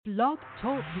Blog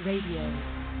Talk Radio.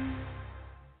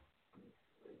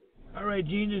 All right,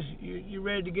 Genius, you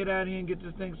ready to get out here and get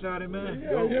this thing started, man?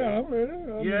 Yeah, I'm ready.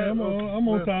 I'm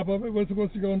on top of it. What's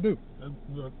you gonna do?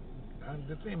 Look,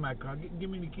 this ain't my car. Give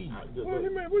me the keys. What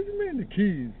you mean the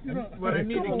keys? But I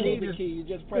need the key. You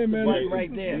just press the button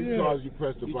right there. Because you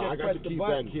press the button. I got the key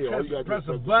back here. All you got to press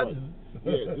do a is button.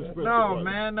 Yeah, just press the No, button.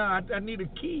 man, no, I need a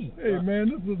key. Hey, man,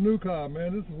 this is a new car,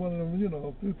 man. This is one of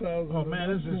them, 2000. Oh,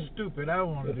 man, this is stupid. I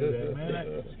don't want to do that,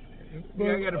 man.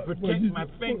 I got to protect my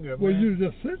finger, well, man. you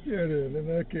just sit there then, in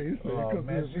that case. Oh,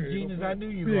 man, Genius, I knew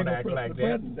you were going to act like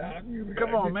that.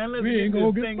 Come on, man, let's we ain't get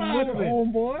gonna this get thing started, moving.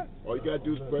 homeboy. All you got to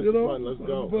do is press the button. Let's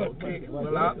go. Okay,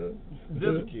 well,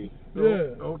 this key.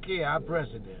 Yeah. Okay, I'll press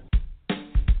it then.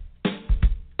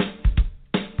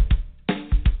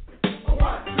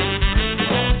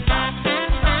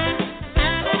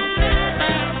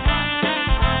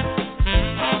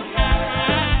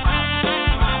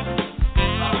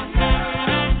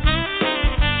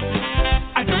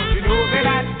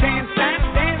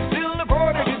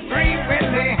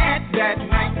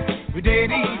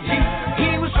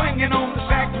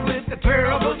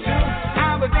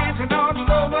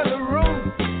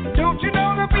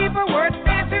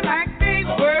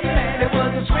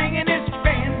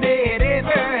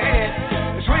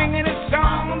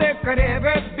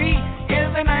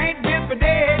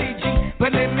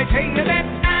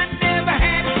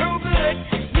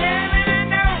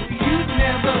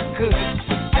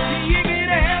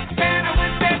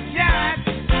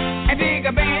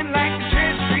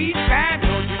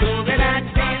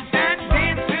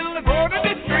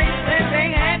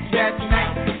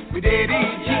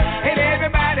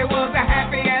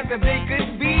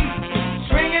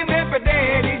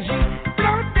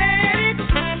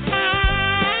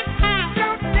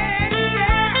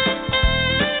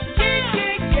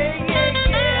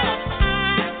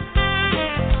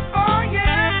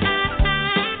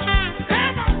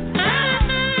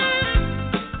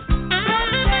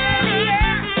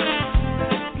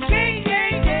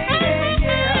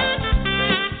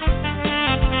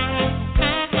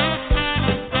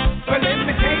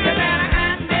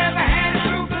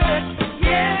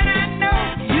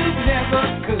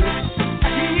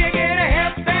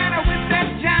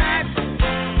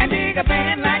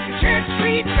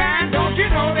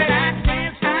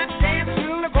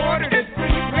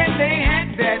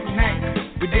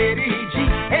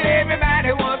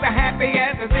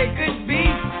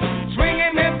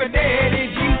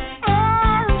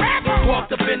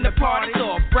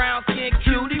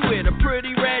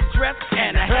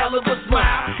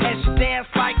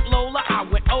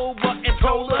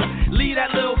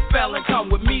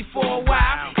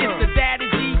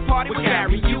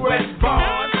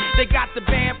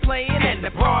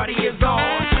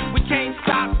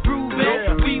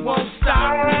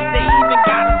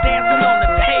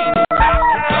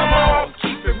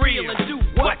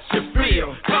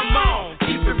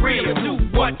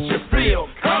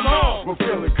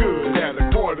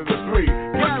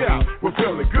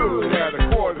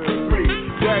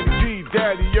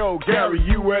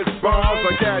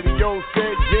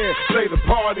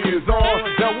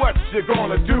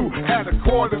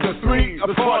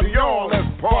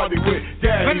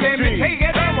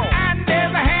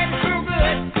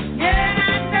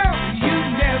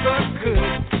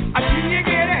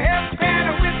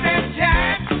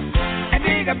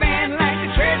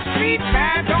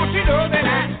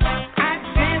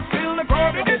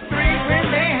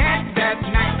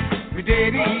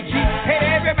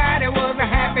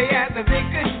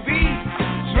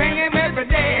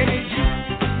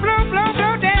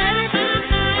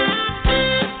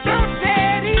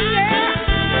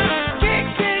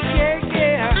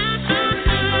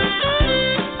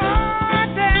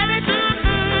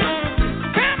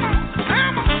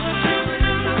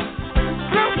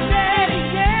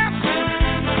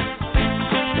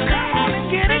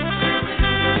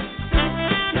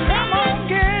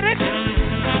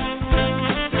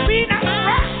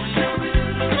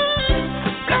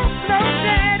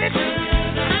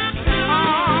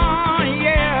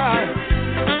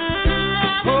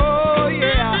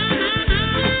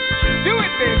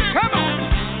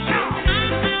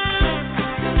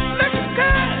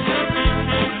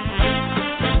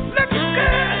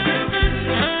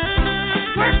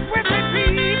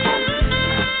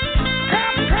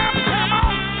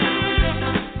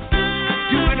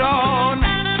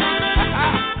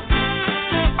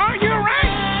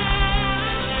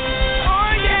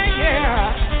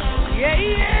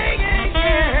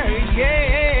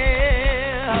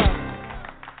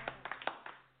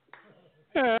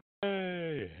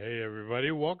 Hey,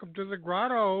 everybody. Welcome to the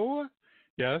Grotto.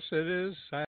 Yes, it is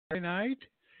Saturday night,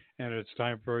 and it's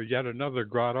time for yet another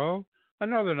grotto,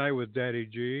 another night with Daddy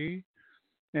G,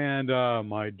 and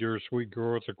my dear sweet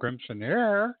girl with the crimson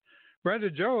hair. Brenda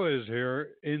Joe is here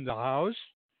in the house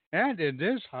and in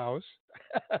this house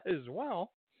as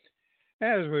well,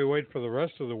 as we wait for the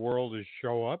rest of the world to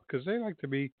show up because they like to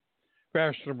be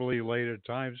fashionably late at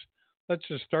times. Let's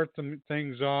just start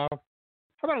things off.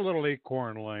 How about a little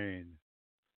Acorn Lane?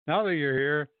 Now that you're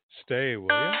here, stay, will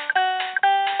you?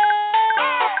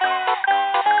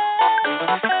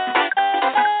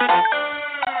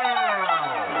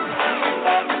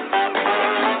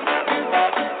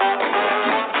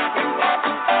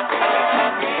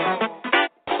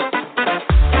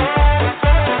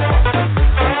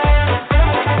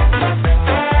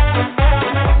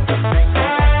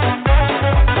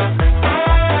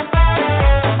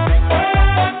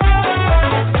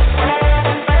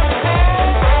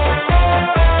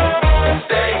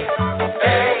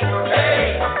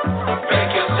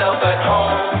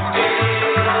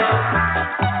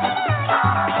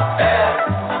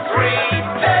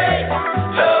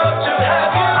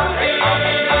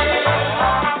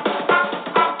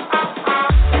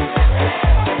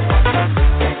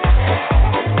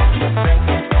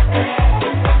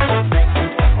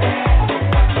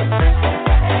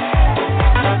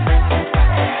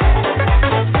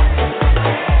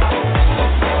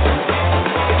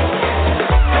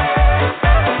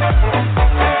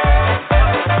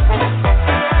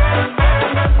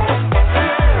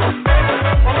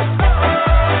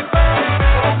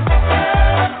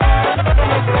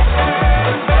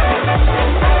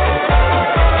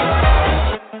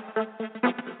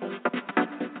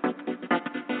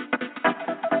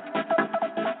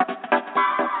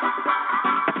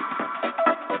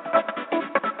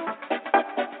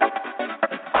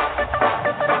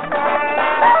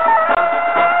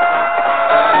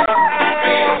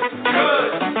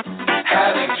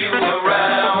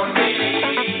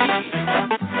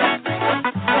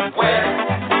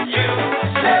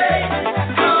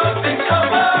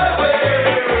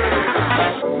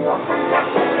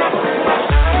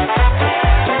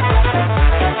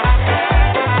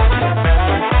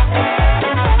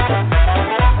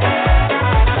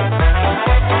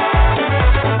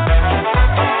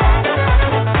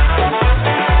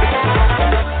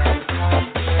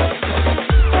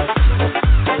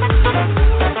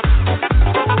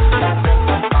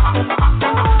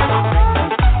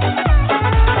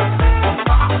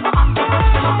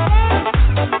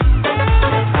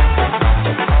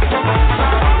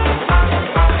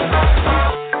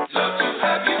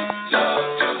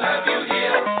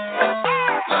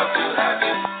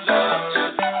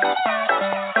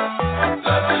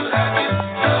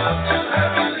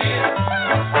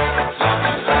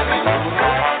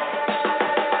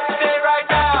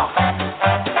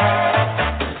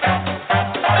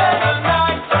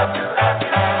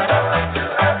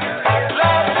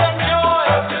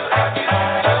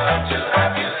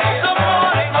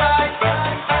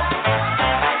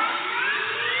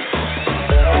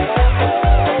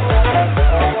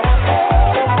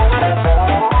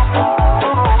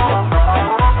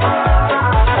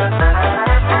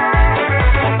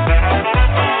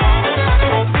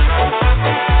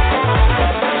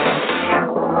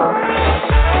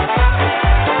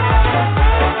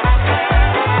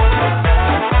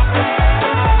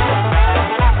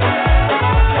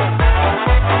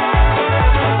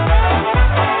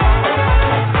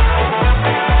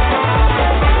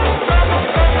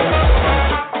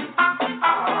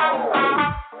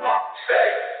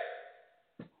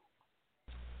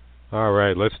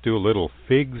 Let's do a little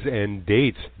Figs and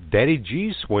Dates, Daddy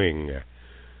G Swing,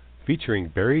 featuring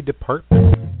Barry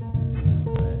Department.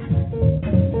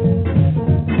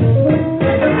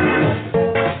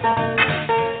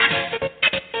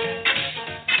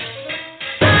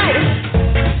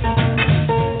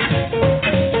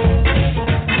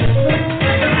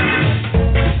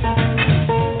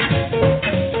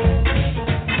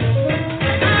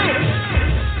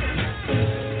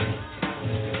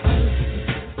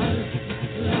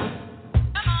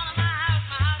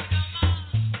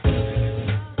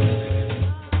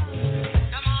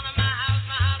 Come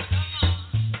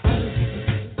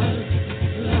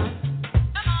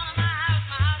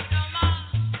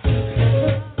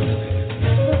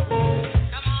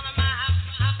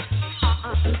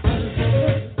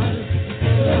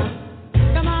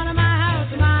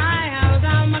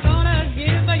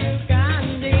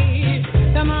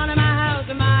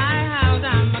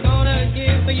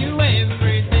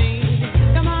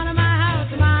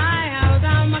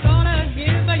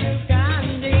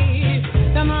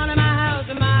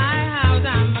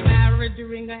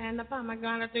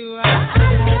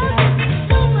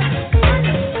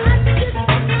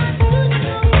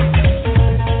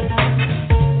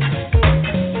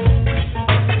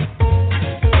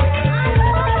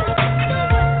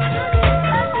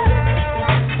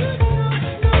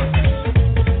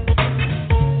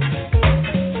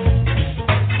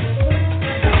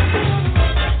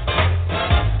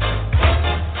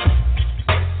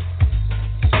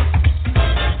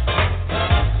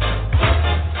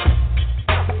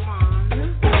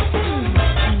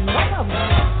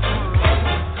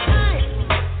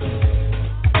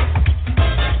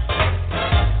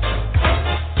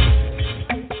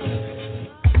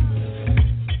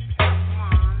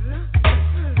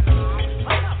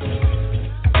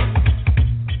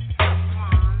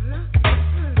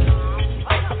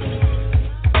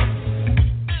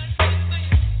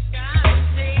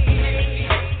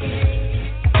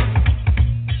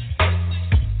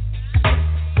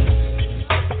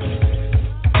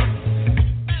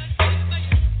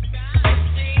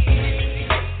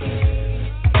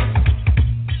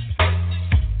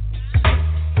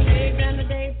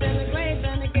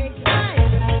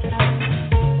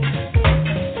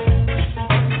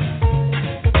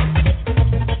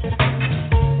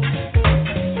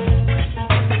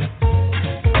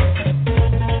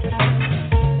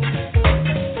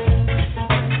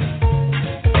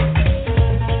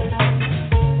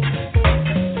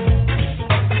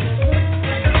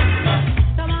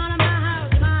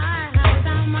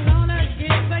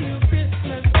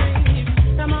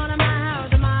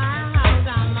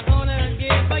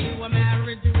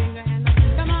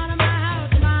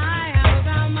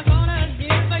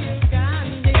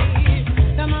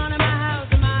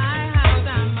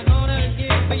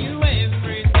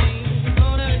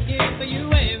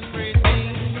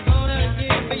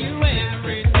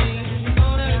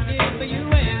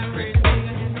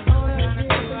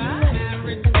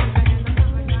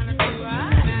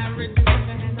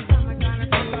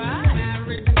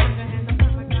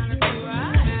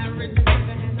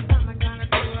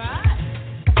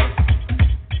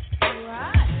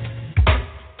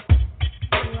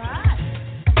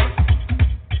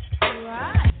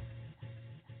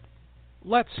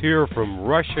Let's hear from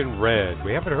Russian Red.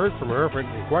 We haven't heard from her for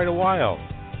quite a while.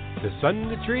 The Sun in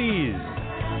the Trees.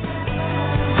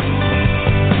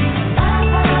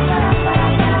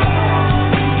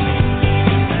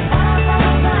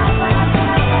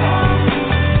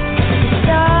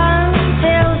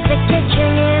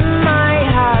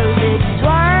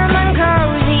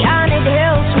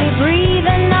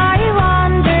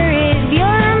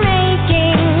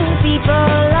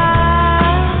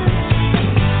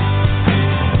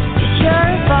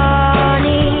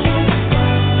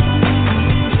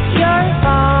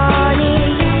 Funny.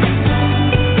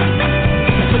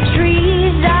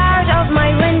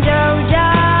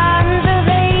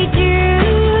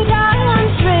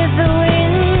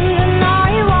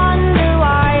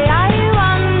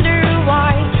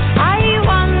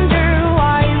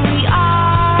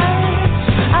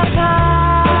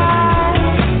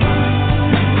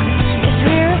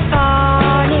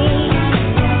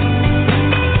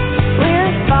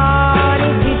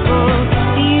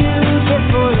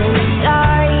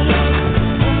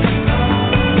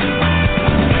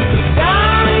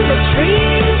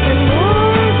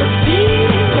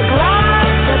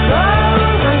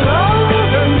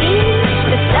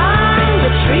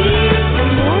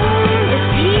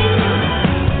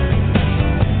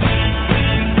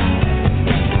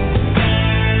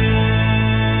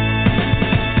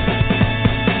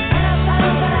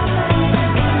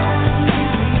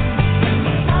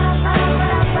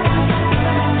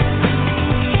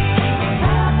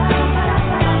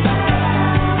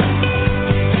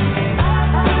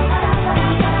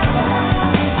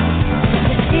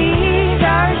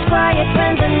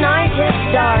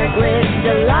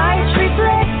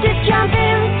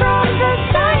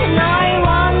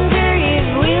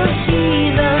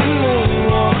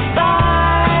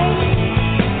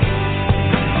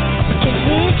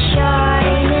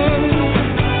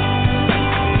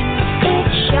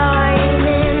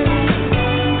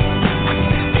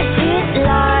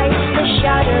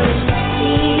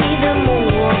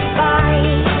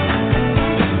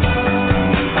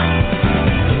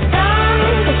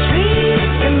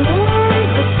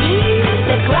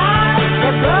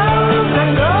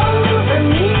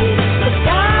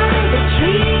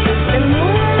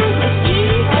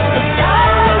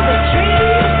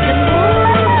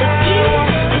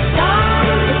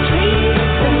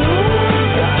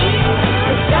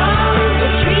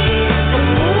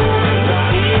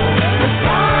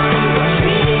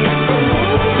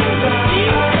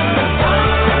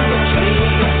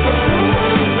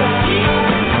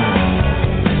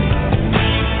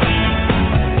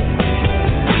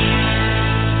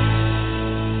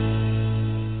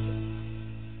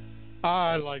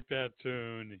 that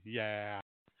tune. Yeah.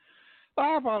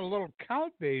 How about a little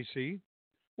Count Basie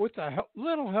with a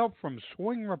little help from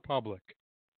Swing Republic?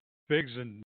 Pigs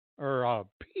and, or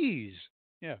peas.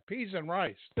 Yeah, peas and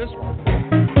rice. This one.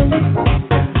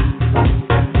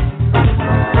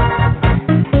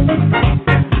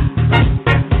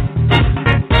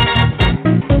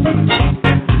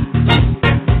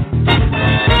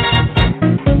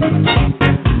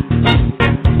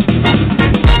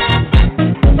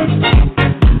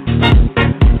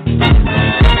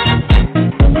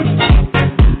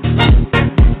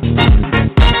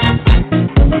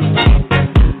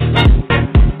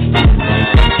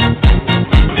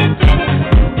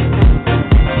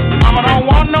 I don't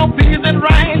want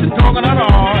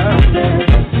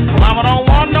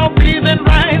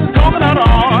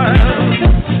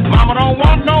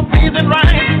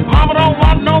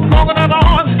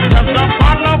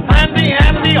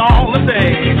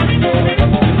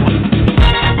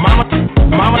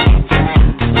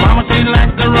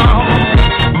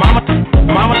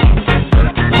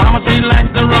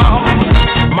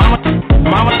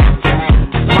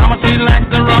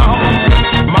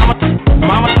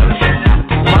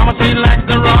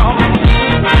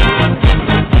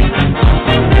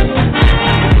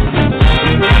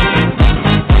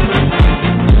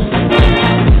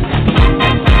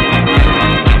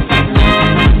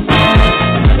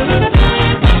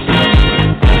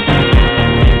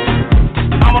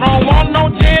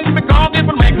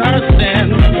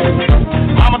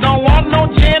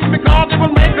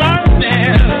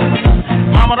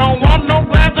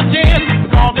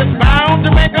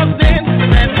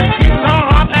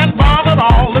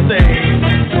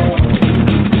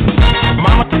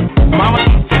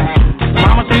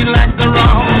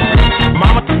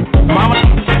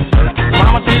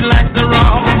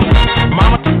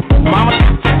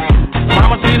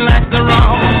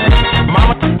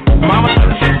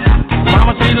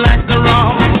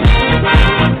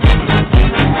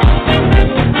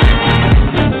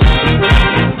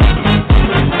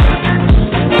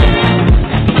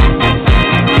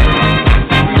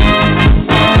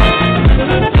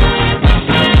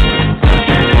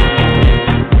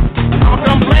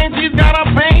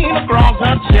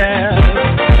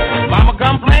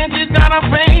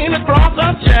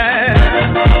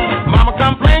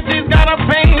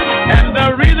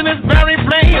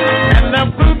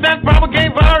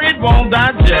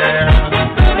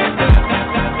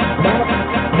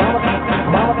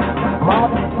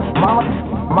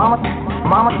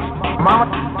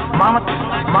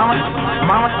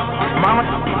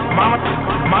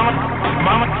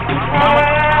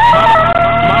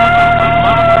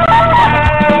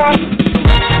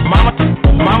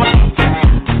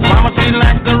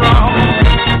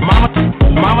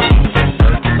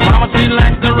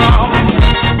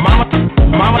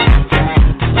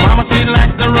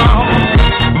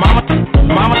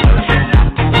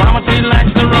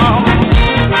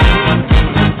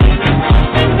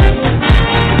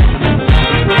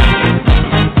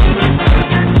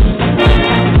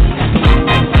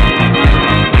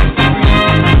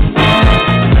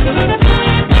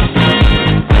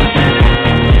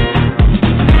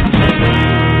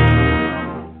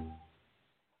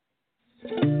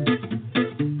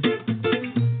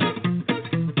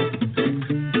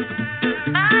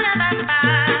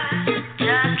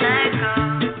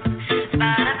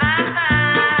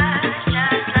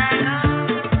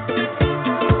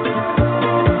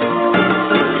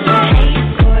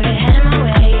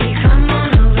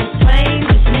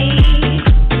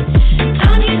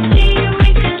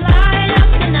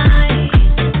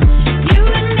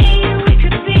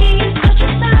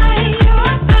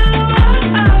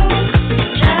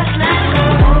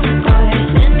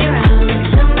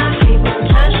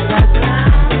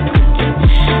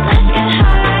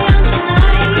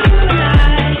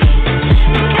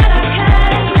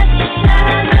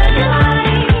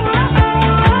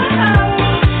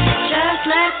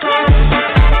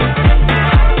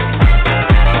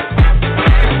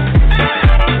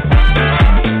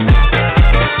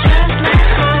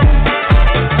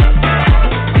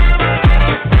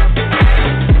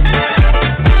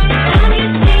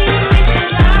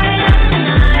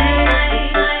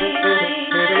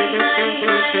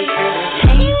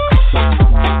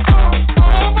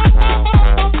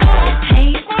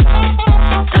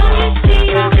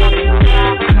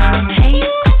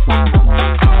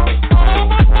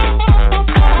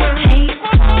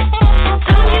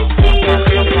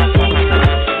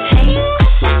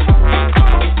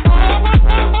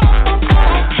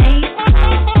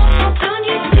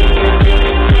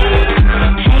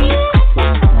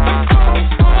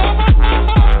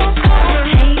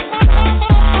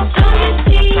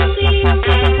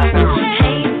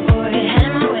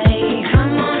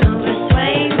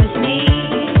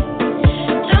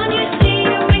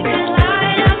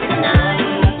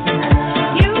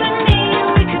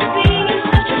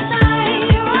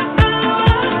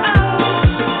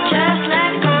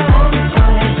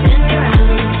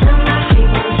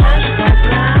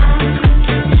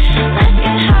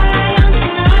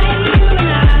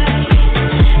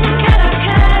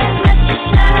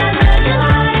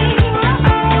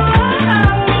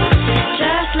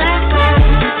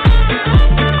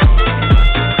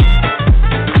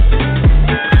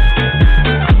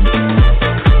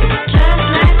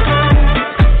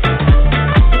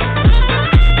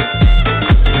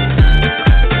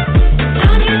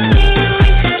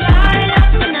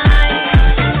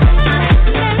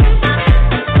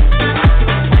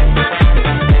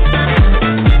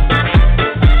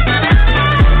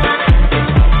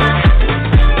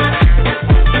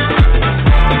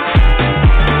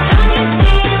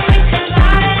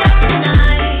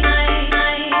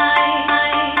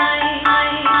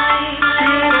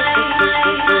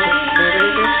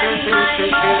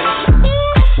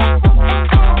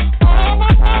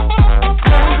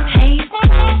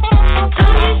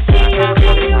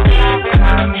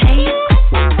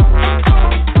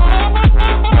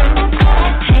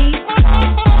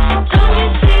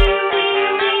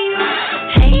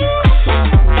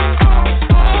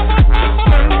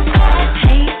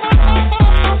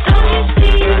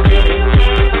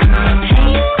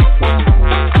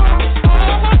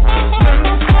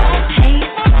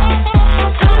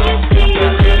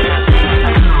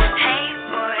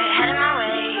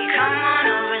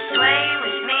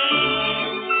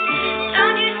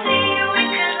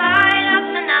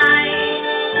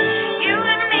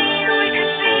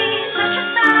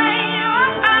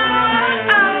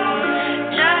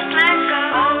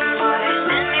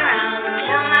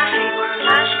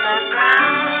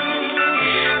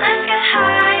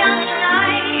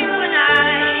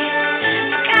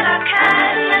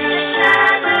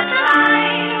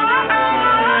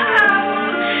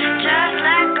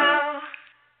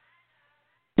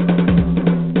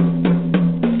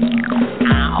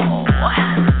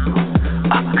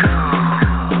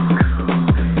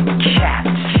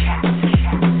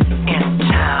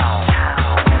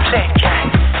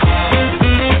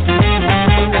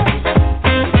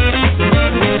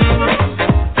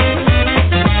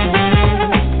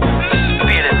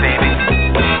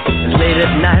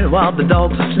while the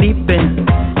dogs are sleeping.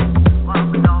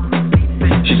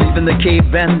 She's leaving the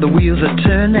cave and the wheels are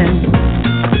turning.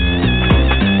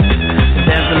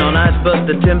 Dancing on ice but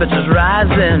the temperature's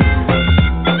rising.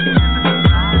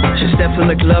 She steps in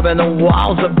the club and the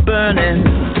walls are burning.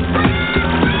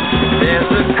 There's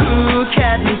a cool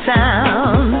cat in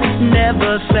town,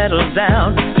 never settles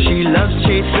down. She loves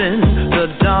chasing the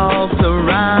dogs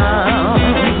around.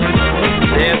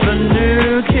 There's a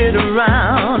new kid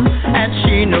around, and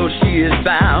she knows she is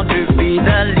bound to be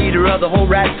the leader of the whole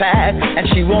rat pack, and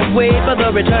she won't wait for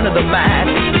the return of the Mac.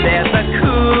 There's a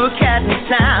cool cat in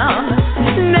town,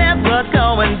 never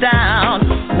going down.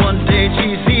 One day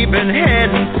she's even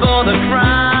heading for the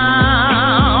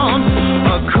crown.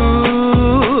 A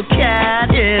cool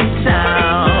cat in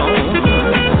town.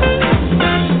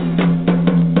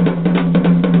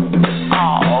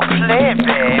 Oh, play,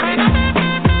 baby.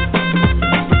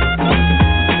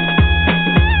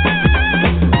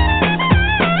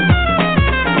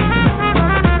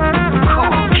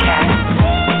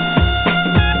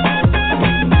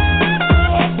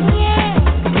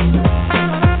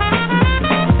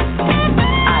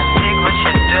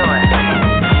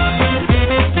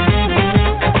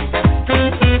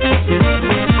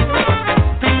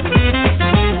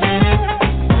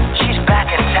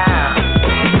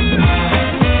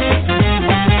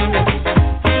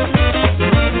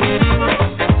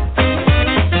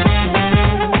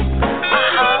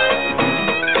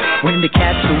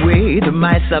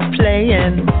 Mice are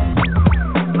playing.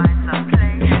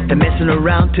 They're messing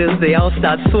around till they all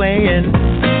start swaying.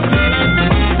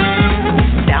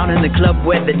 Down in the club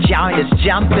where the giant is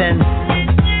jumping,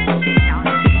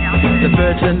 the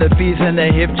birds and the bees and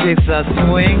the hip chicks are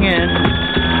swinging.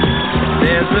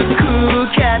 There's a cool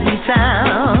cat in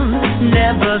town,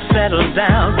 never settles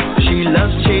down. She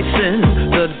loves chasing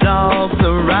the dogs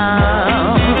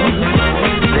around.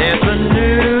 There's a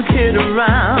new kid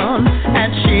around,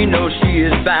 and she knows she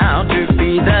is bound to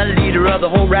be the leader of the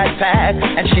whole rat pack,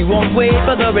 and she won't wait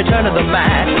for the return of the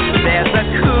Mac. There's a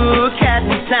cool cat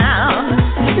in town,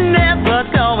 never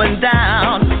going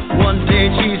down. One day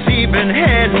she's even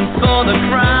heading for the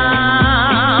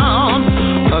crown.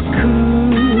 A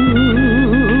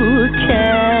cool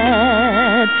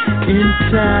cat in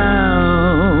town.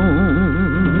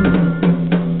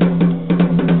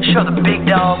 Show the big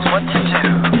dogs what to do.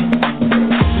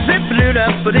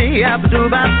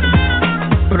 Zip-a-doo-da-ba-dee-a-ba-doo-bop.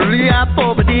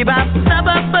 Ba-doo-dee-a-bo-ba-dee-bop.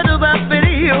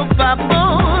 Ba-ba-ba-doo-ba-ba-dee-oh-ba-bo.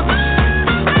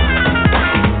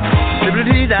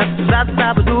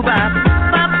 Zip-a-dee-da-ba-ba-doo-bop.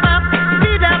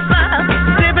 Ba-ba-dee-da-ba.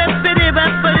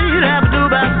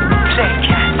 Zip-a-dee-da-ba-ba-dee-da-ba-doo-bop. Say,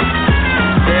 cat.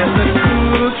 There's a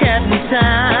cool cat in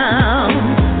town.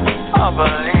 Oh,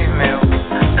 believe me,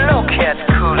 no cat's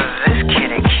cool as this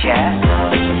kitty cat.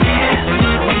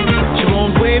 Yeah. She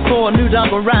won't wait for a new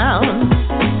dog around.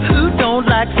 Who don't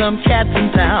like some cats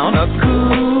in town? A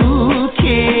cool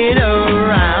kid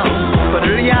around. A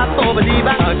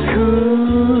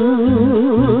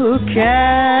cool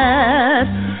cat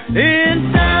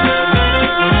in town.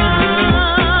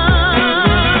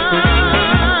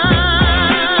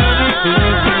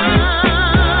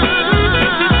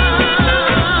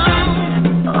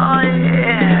 Oh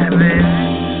yeah, baby.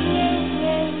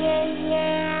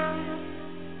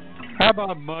 How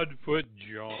about Mudfoot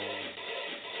Jones?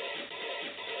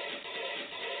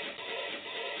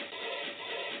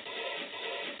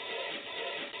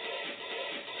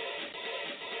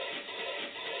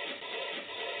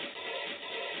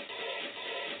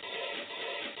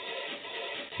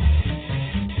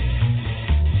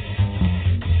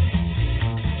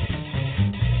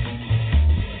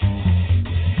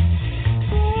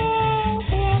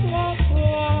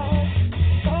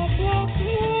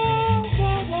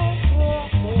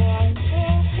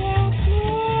 Yeah.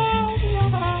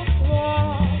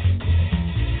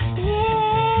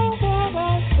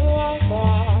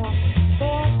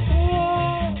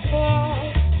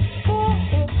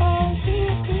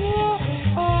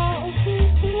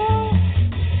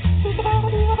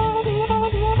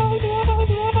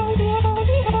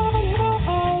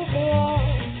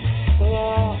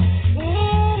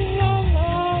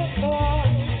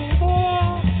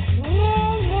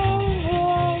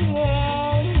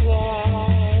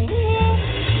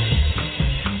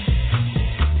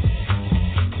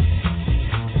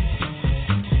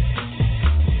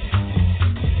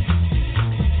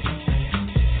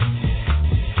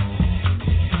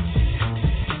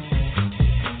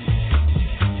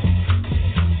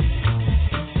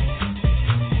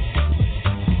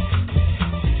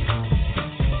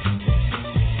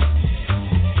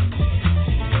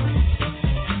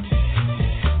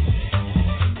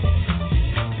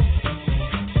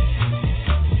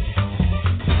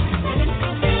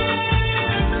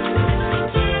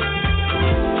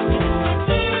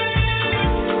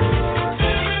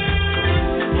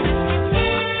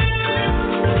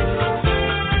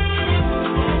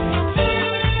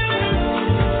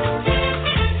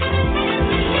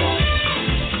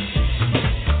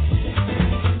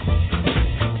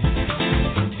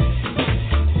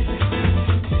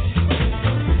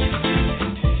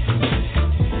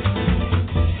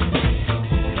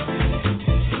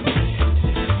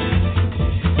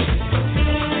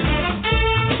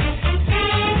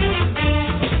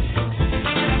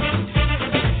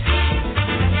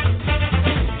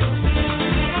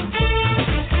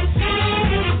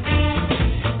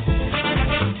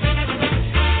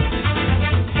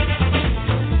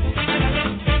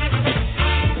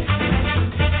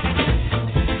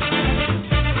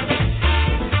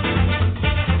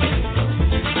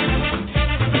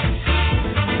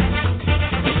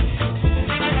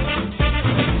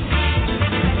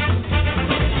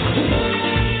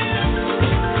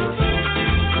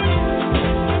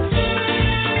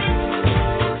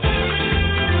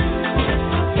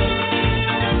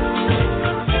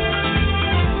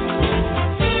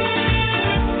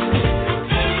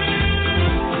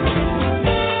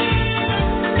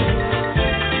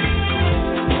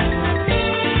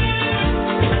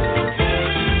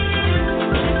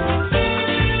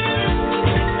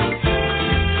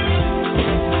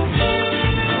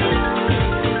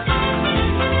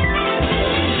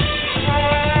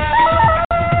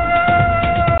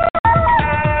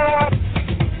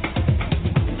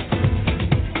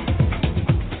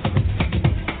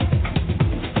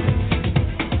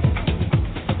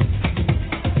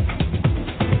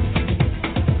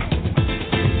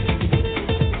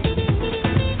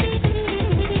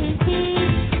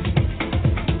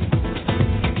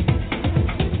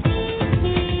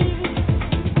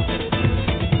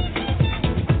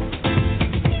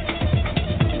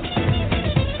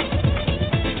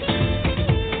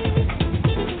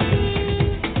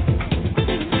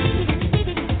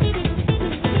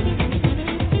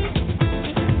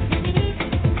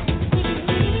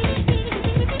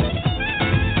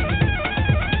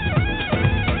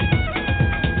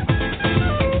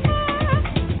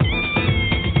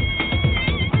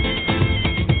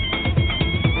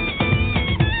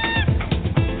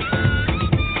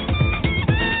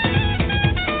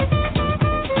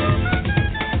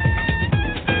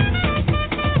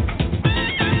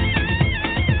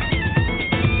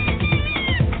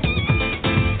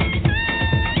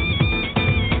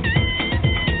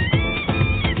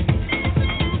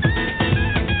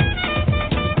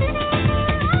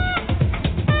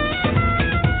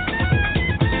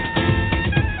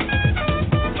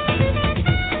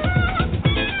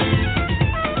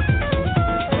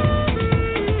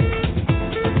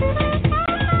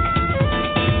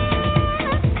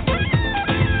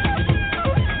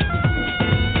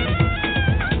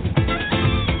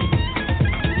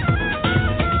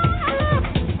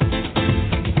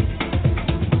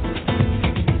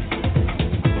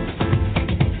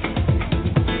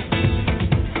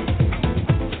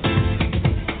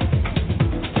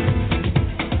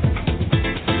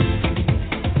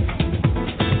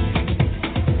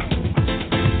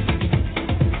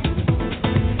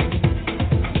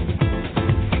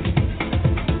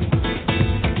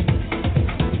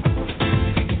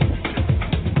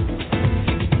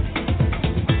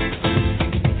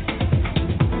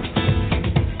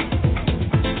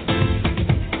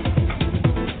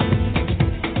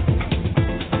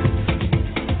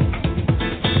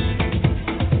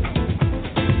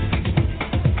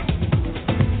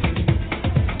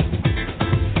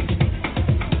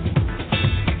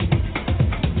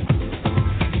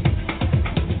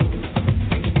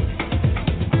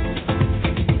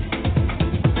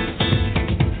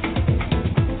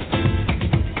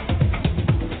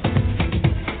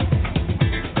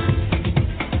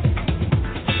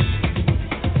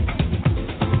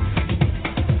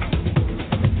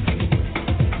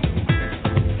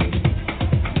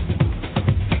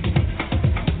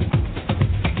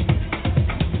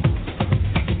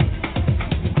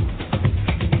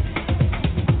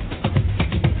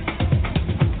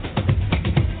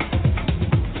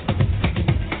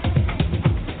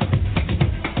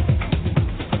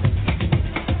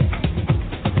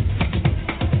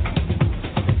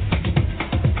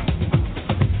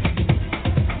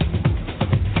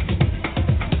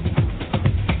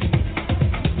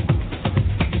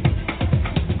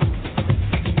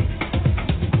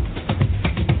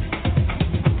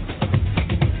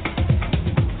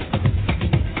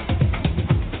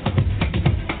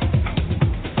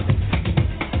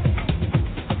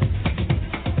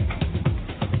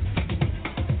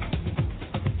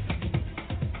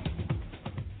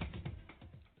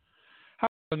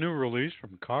 a new release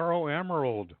from Caro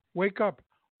Emerald. Wake Up,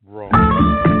 Rome.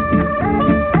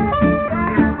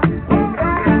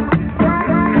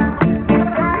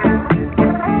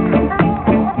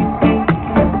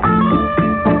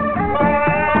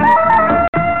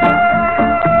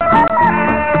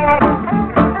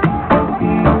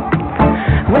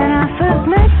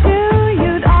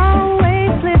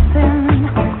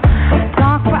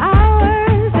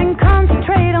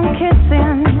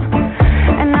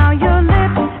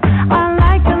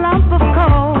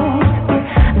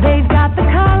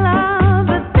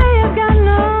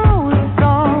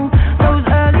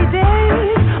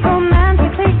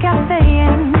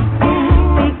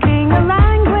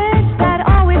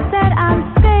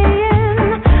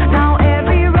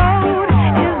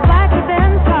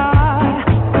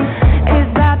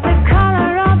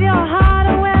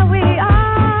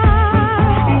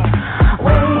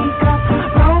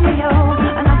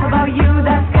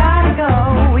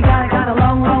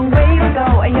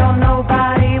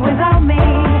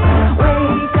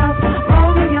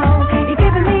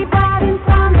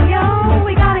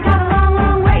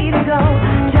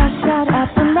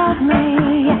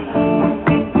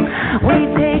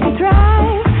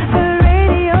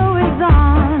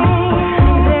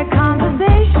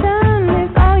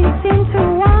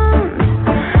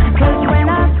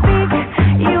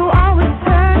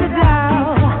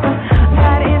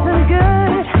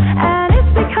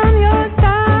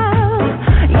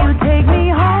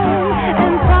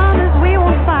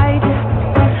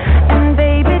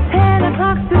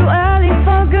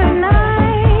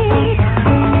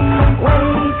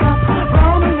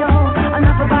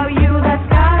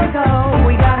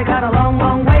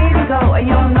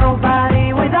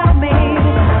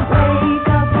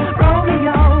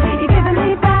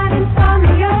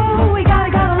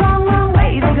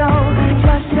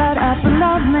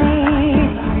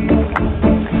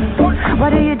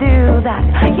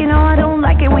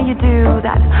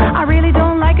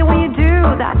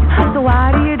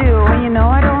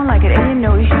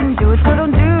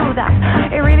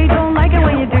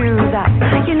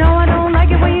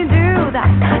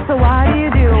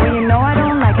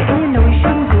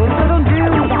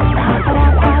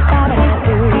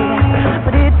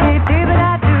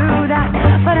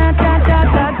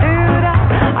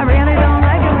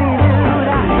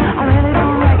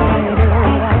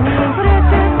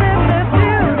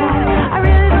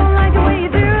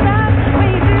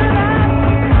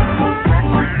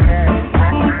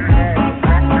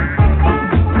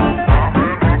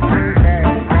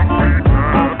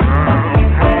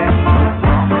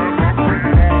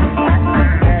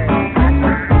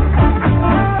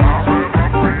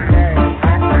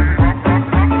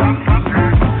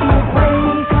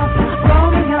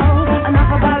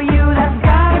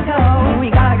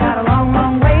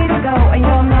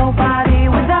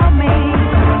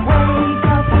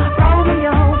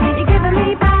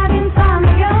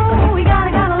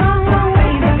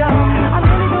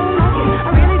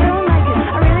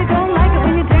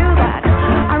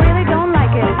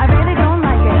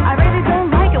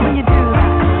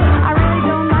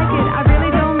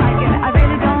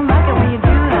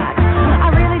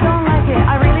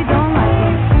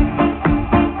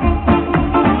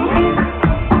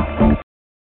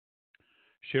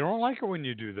 She don't like it when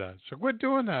you do that, so quit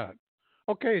doing that.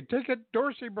 Okay, take it,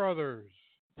 Dorsey Brothers.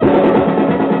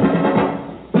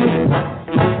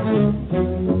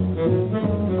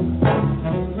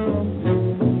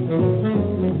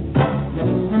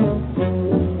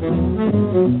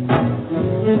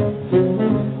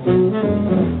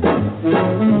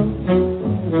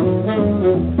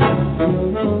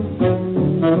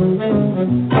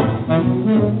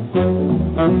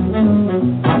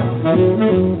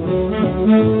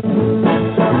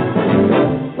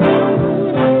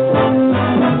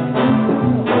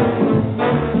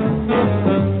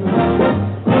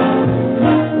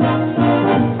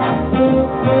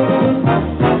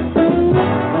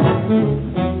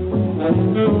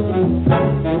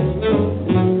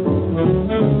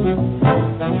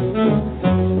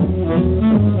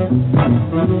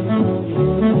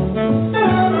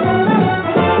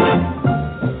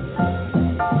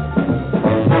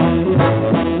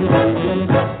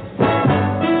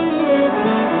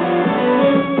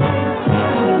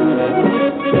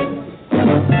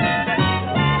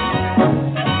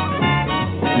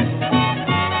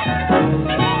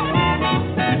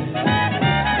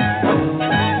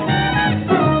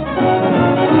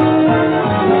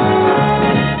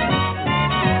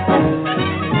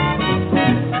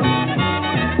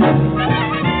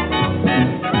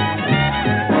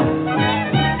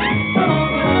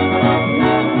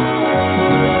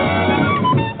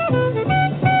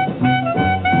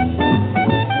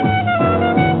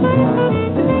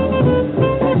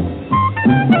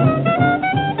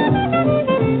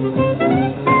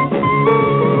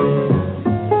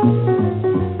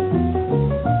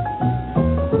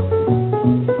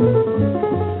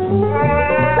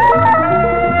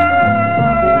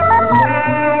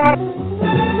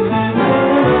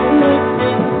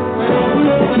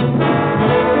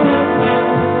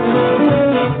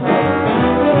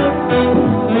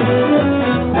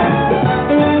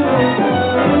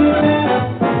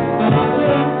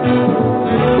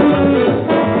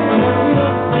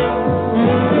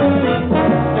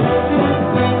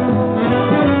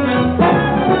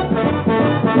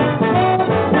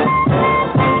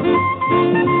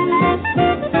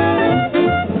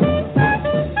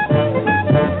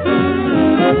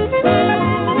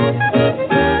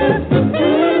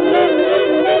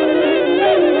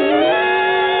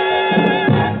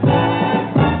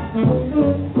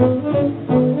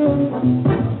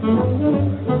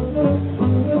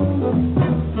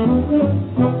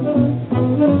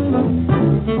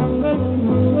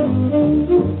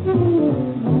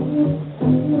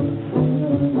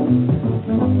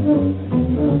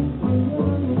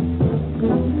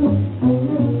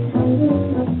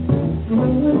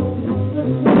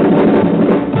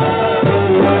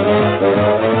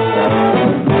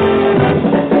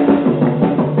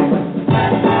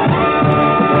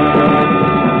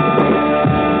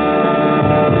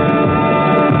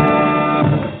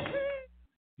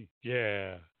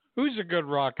 Who's a good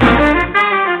rocker?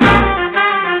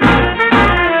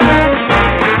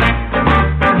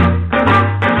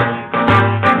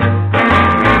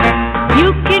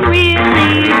 You can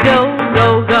really go,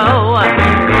 go, go.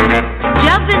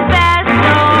 Jumping fast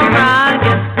or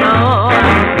rocking slow.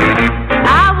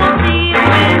 I will see you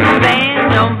when the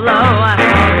band don't blow.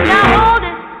 Now hold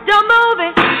it, don't move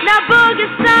it. Now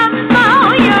boogie some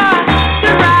more. You're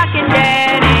the rockin'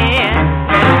 daddy.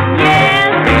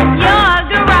 Yes, you're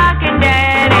the rockin'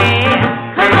 daddy.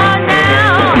 Come on now.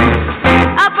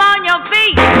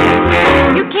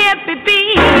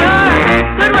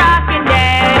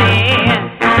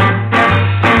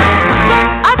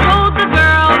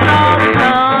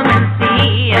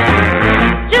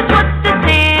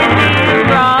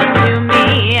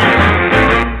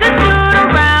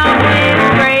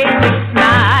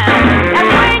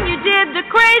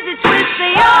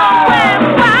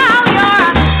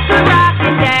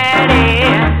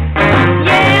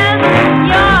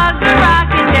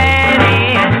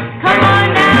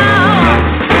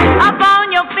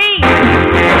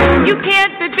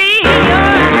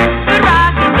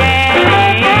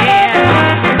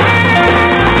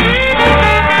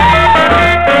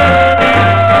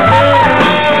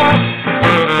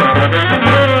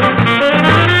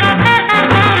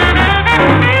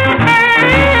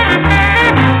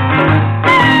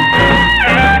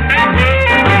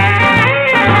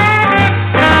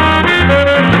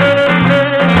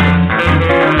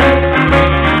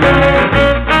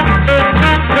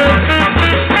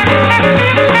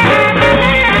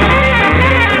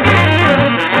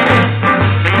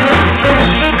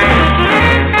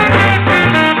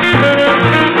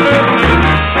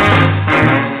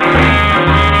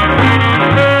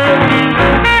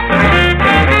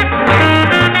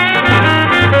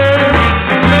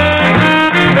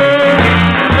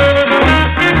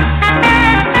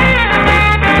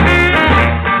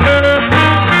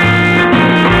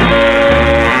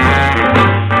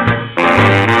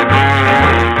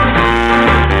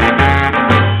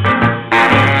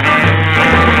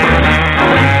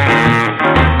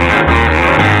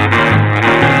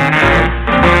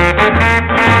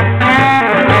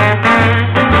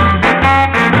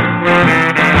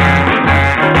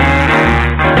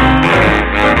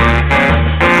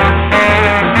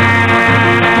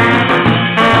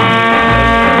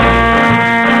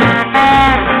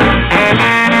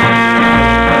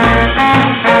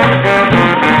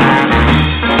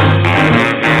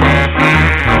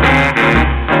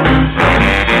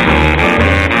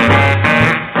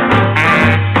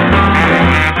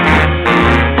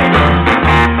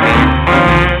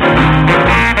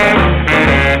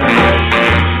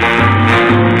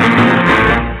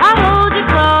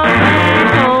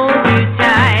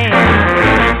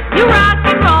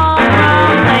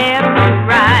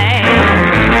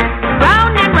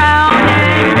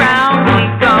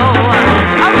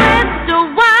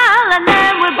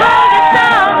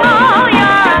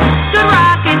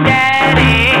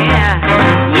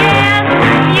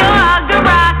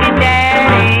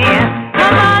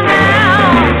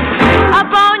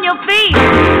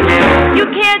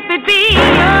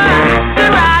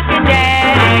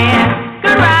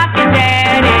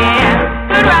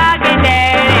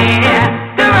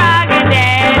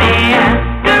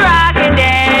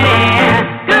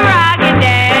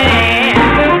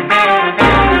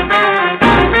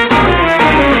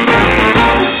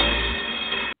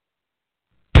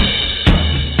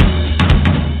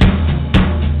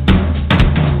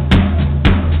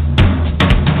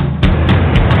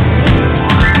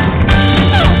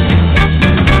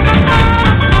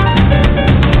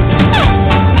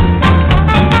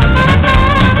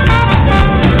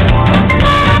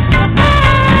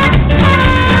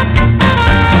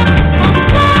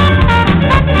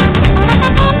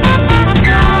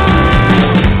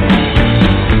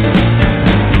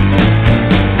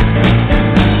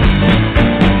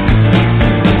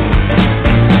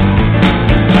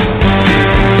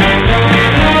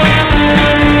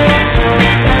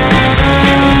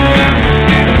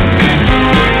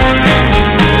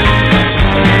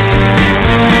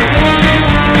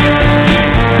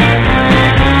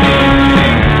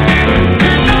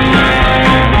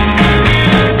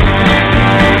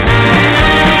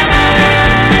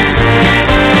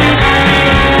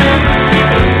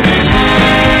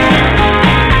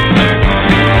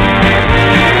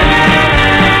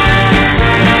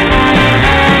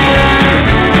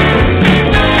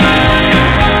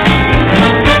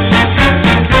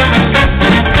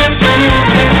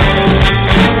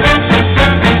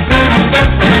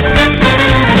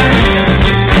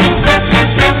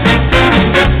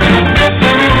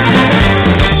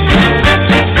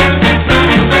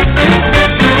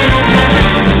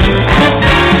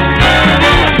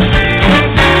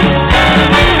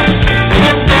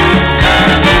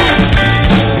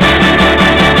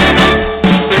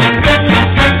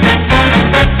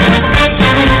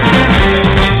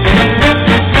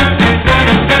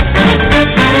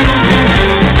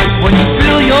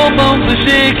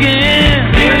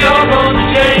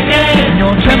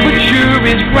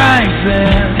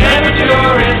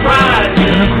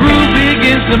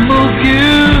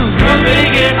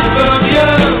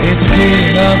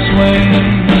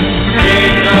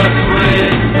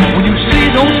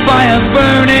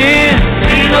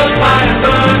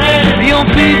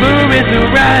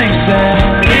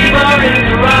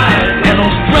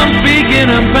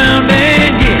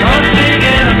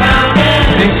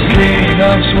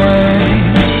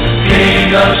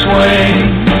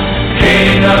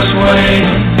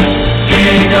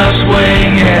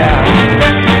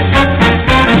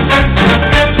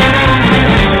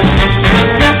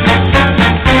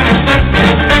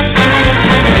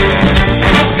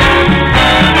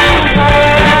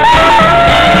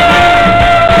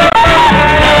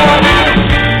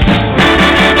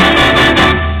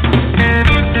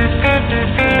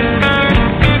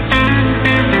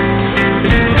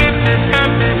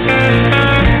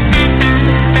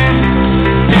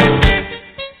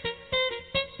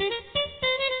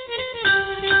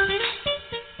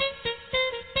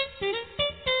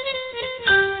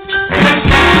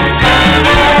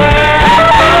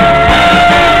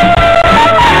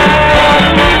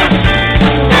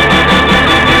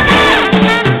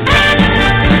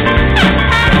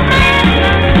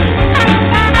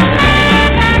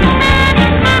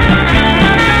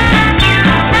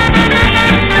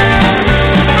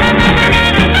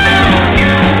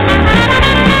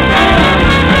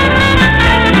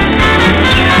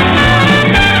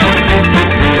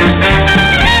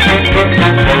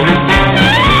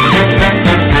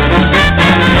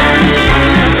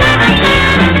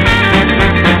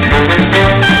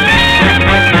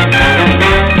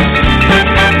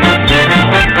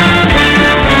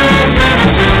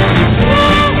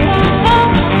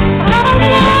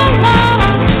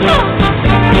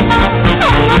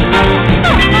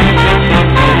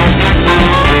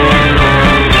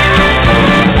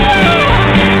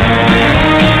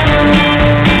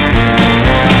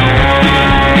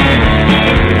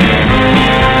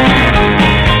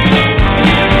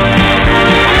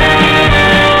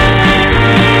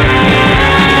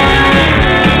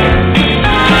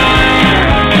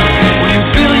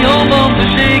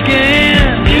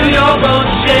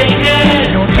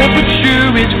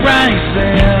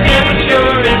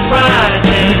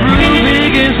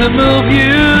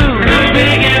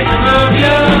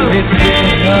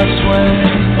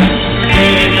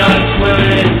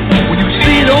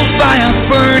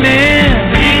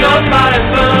 fire's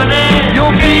burning.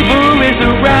 Your fever is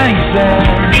arising.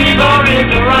 Fever is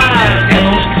arising. And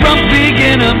those drums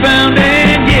begin to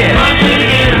pounding, yeah. Drums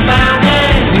begin to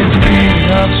pounding. It's King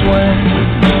of Swing.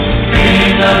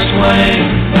 King of Swing.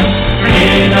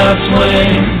 King of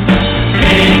Swing.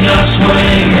 King of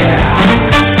Swing, yeah.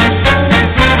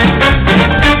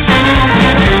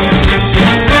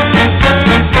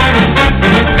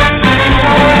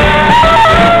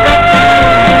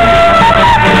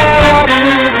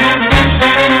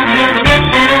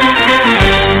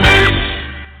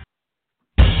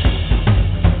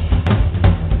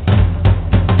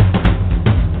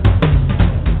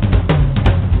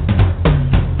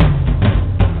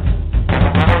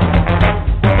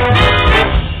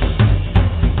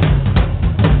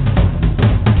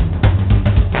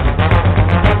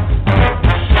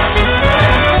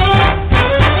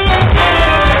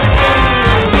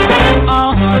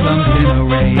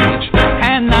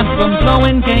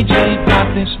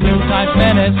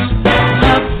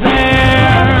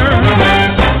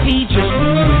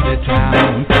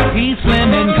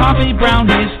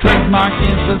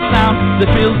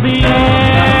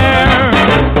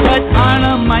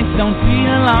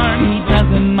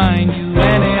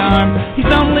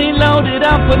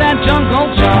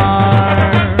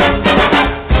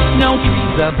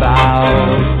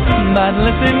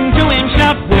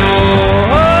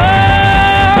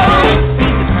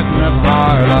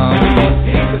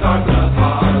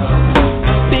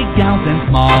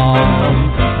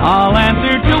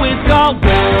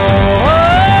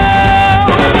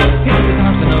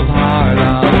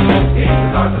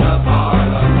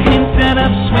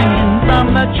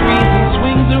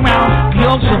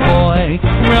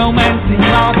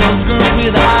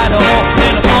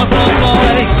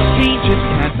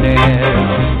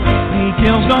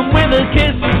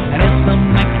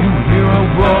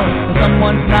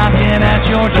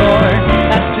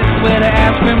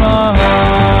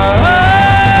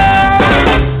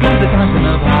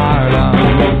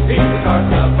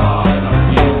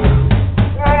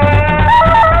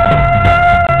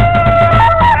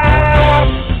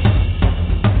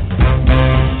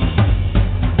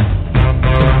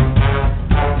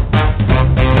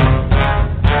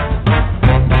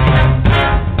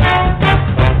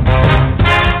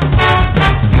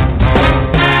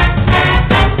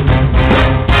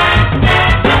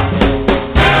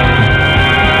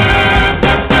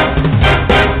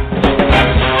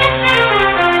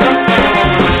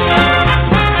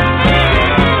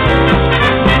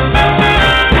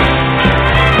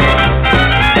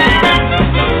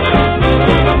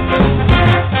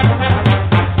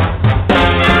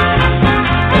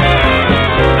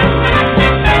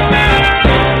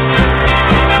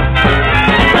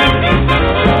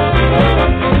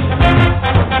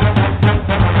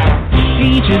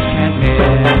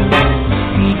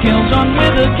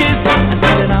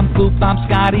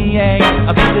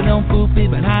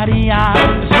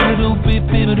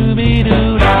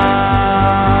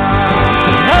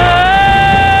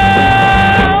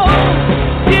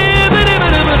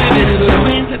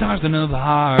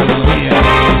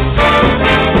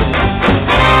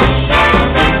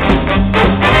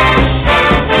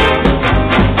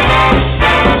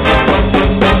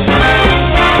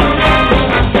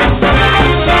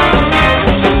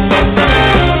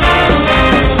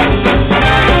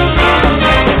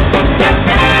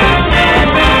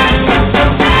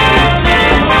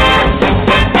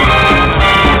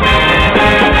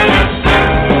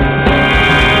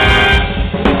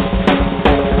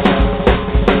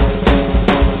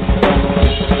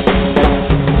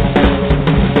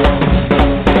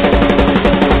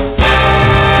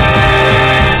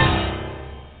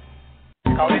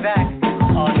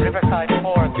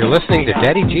 Listening to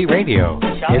Daddy G Radio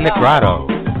in the Grotto.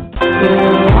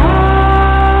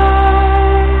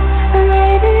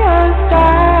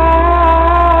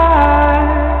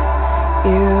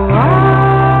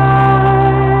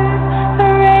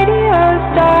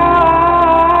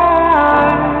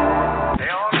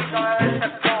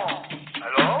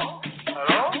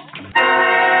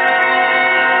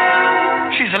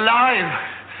 She's alive!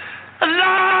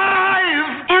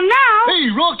 Alive! And now? Hey,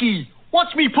 Rocky!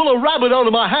 Watch me pull a rabbit out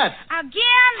of my hat.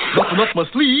 Again? Nothing up my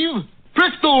sleeve.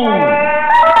 Presto!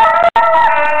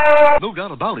 No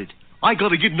doubt about it. I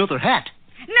gotta get another hat.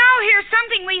 Now here's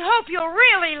something we hope you'll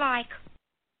really like.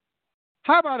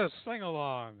 How about a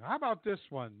sing-along? How about this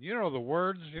one? You know the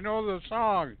words, you know the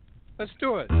song. Let's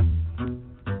do it. Not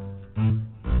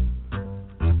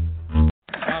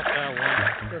that one.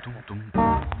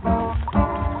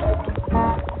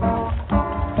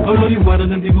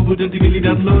 Guadagnanti boo denti billy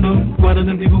dat lono.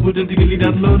 Guadagnanti boo denti billy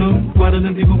dat lono.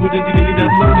 Guadagnanti boo denti billy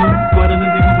dat lono.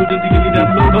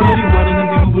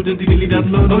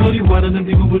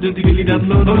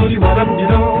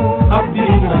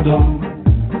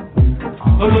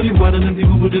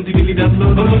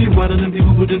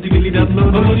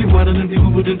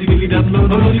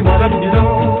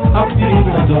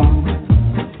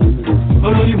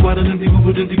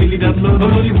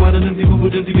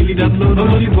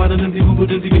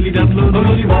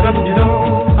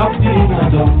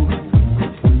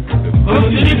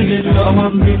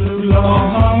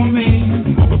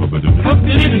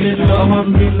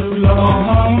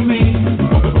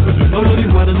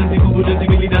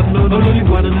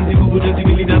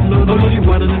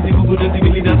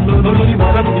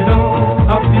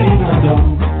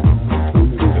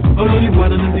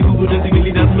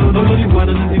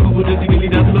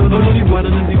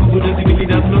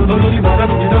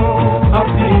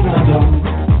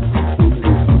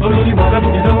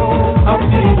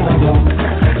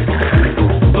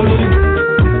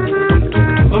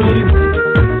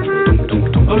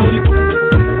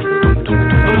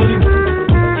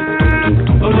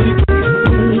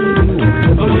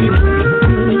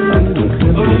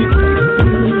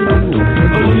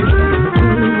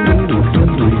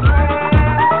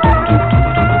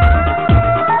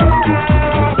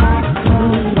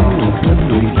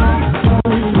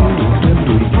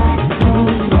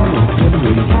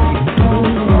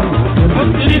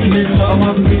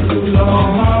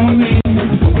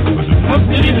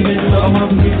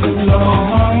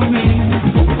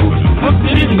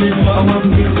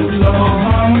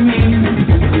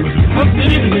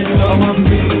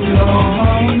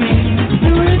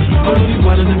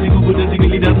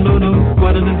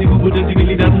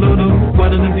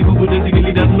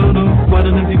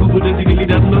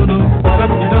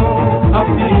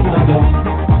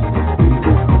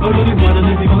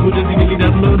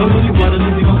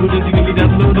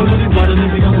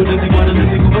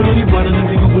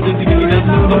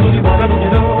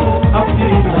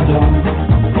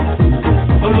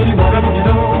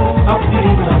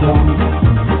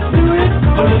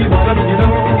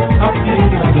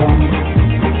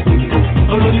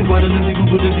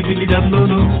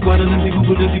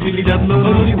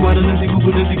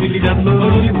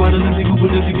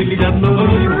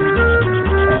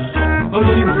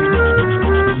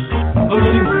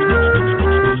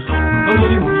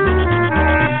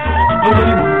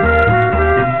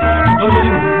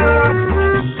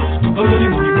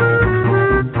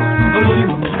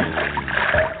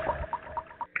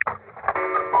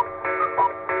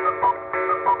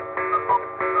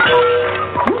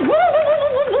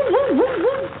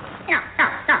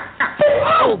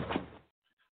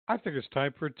 I think it's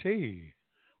time for tea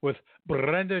with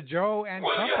Brenda Joe and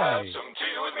company.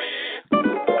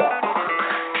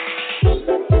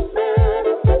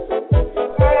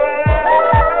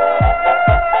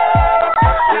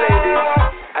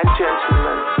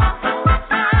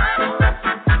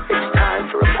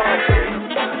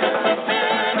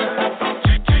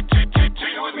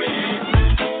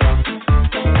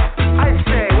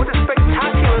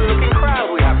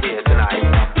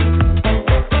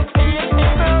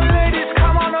 Ladies,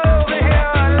 come on over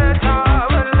here and let's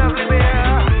have a lovely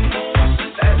beer.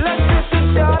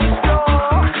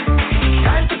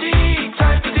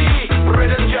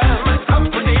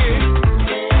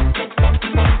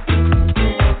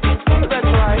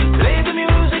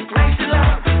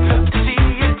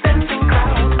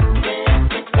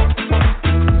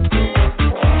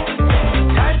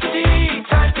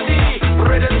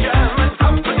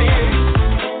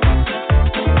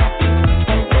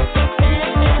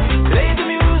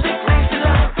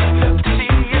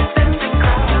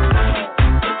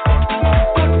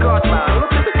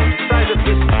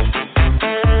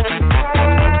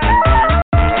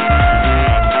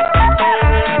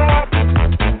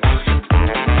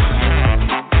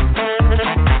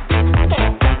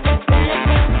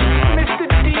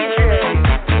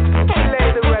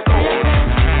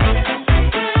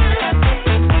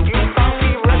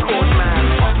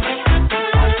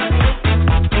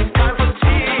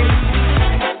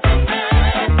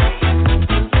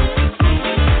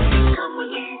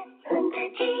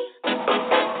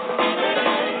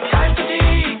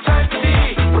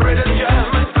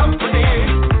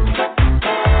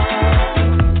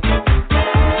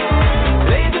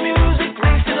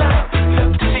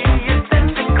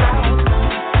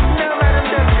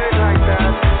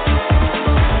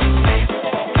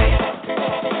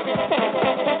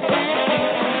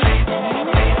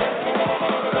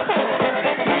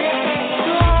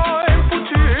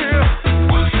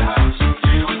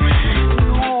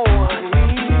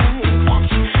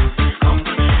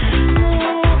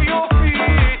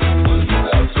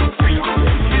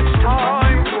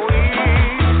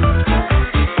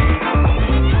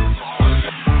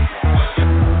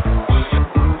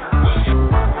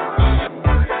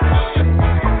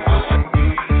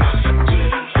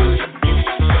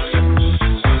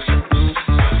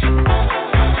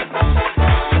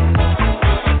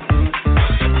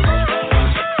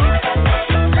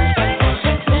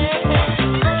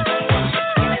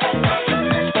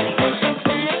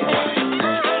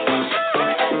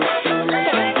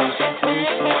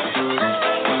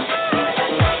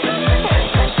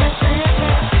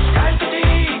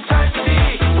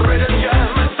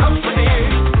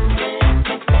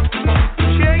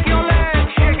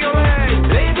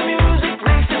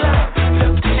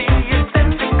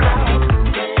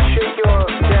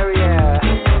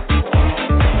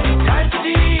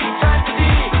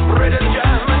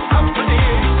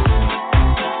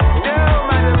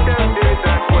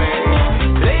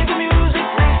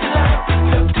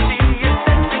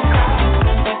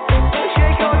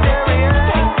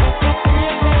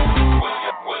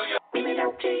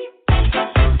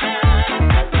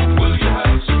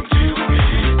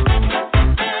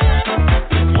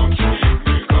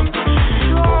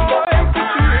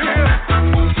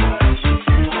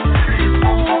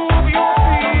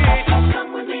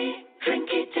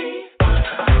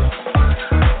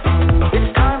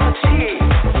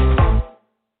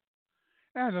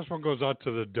 one goes out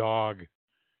to the dog.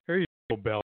 Here you go,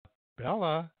 Bella.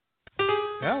 Bella.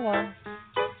 Bella.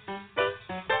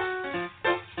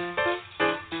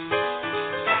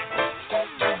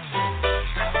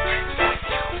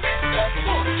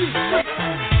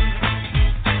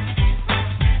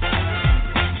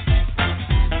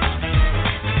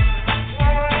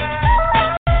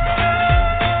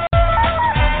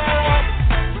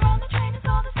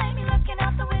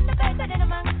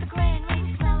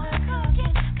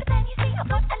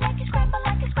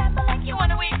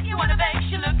 You wanna bake,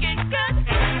 she looking good.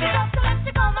 Get off the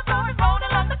lipstick on the floor and roll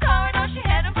along the corridor. She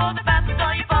heading for the bathroom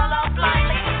door, you fall off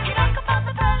blindly. You knock upon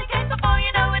the pearly gate before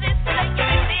you know it, it's too late. You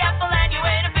miss the apple and you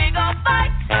ate a big old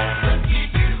bite. Lucky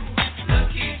you,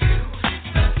 lucky you,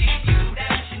 lucky you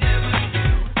that you never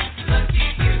knew. Lucky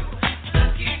you,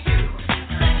 lucky you,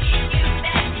 lucky you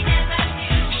that you never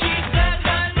knew. She said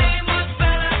her name was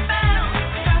Bella Bell.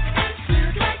 Soft and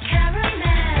smooth like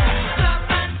caramel.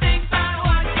 Stop and think about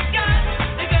what you got.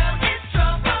 The girl is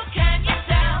trouble, can you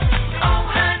tell? Oh,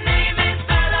 her name is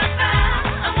Bella Bell.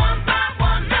 And one by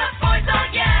one, the boys all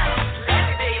yell. Let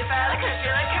me be your fella, 'cause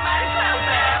you look you might as well,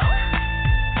 Belle.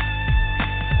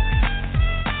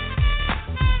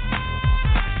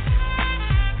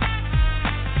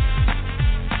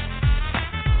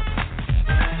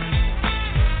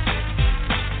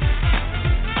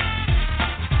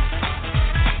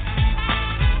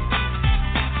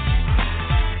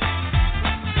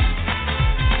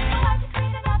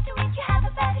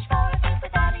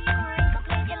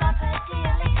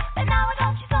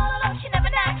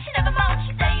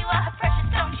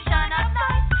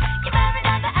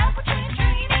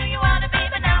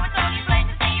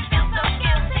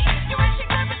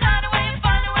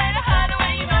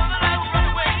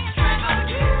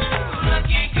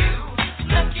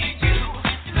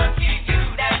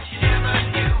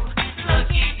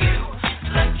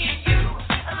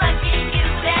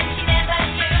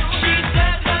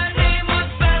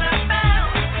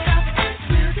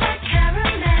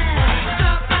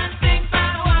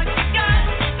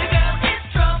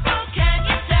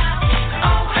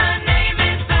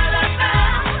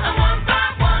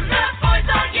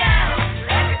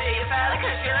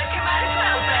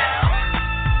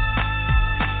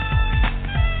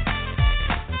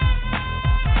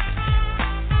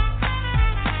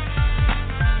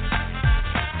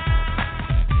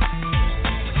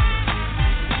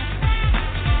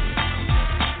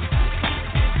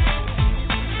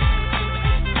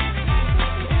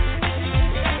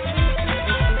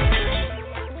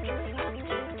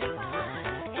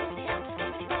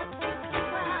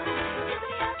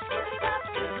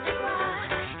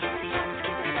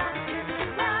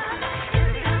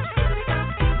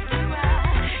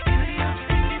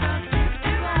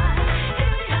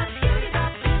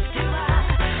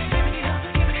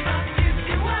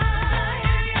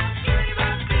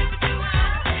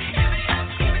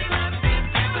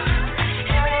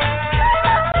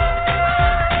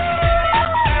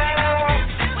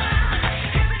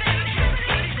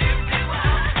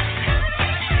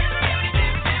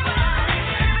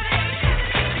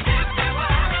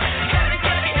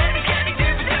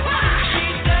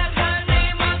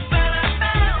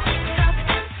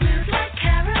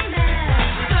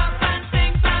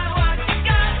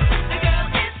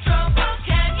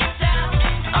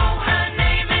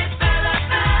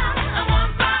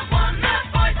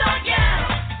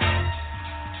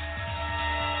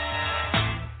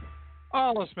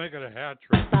 Oh, let's make it a hat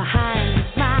trick. Behind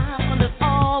his smile, there's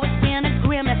always been a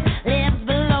grimace. Lives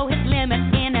below his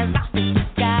limit in his office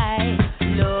sky.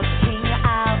 Looking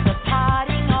out, the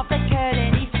parting of the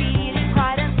curtain. He's feeling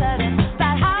quite uncertain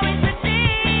about how it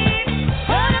proceeds.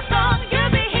 What a song you'll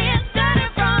be here, stood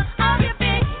in front of your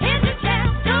feet. Here's your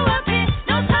chance to appear,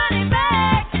 no turning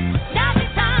back. Now's the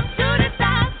time to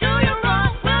decide. Do you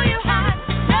run? Will you hide?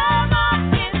 No more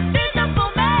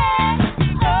invisible man.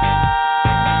 Oh,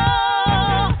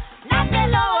 not the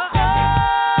lower.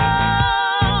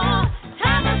 Oh,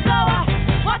 time to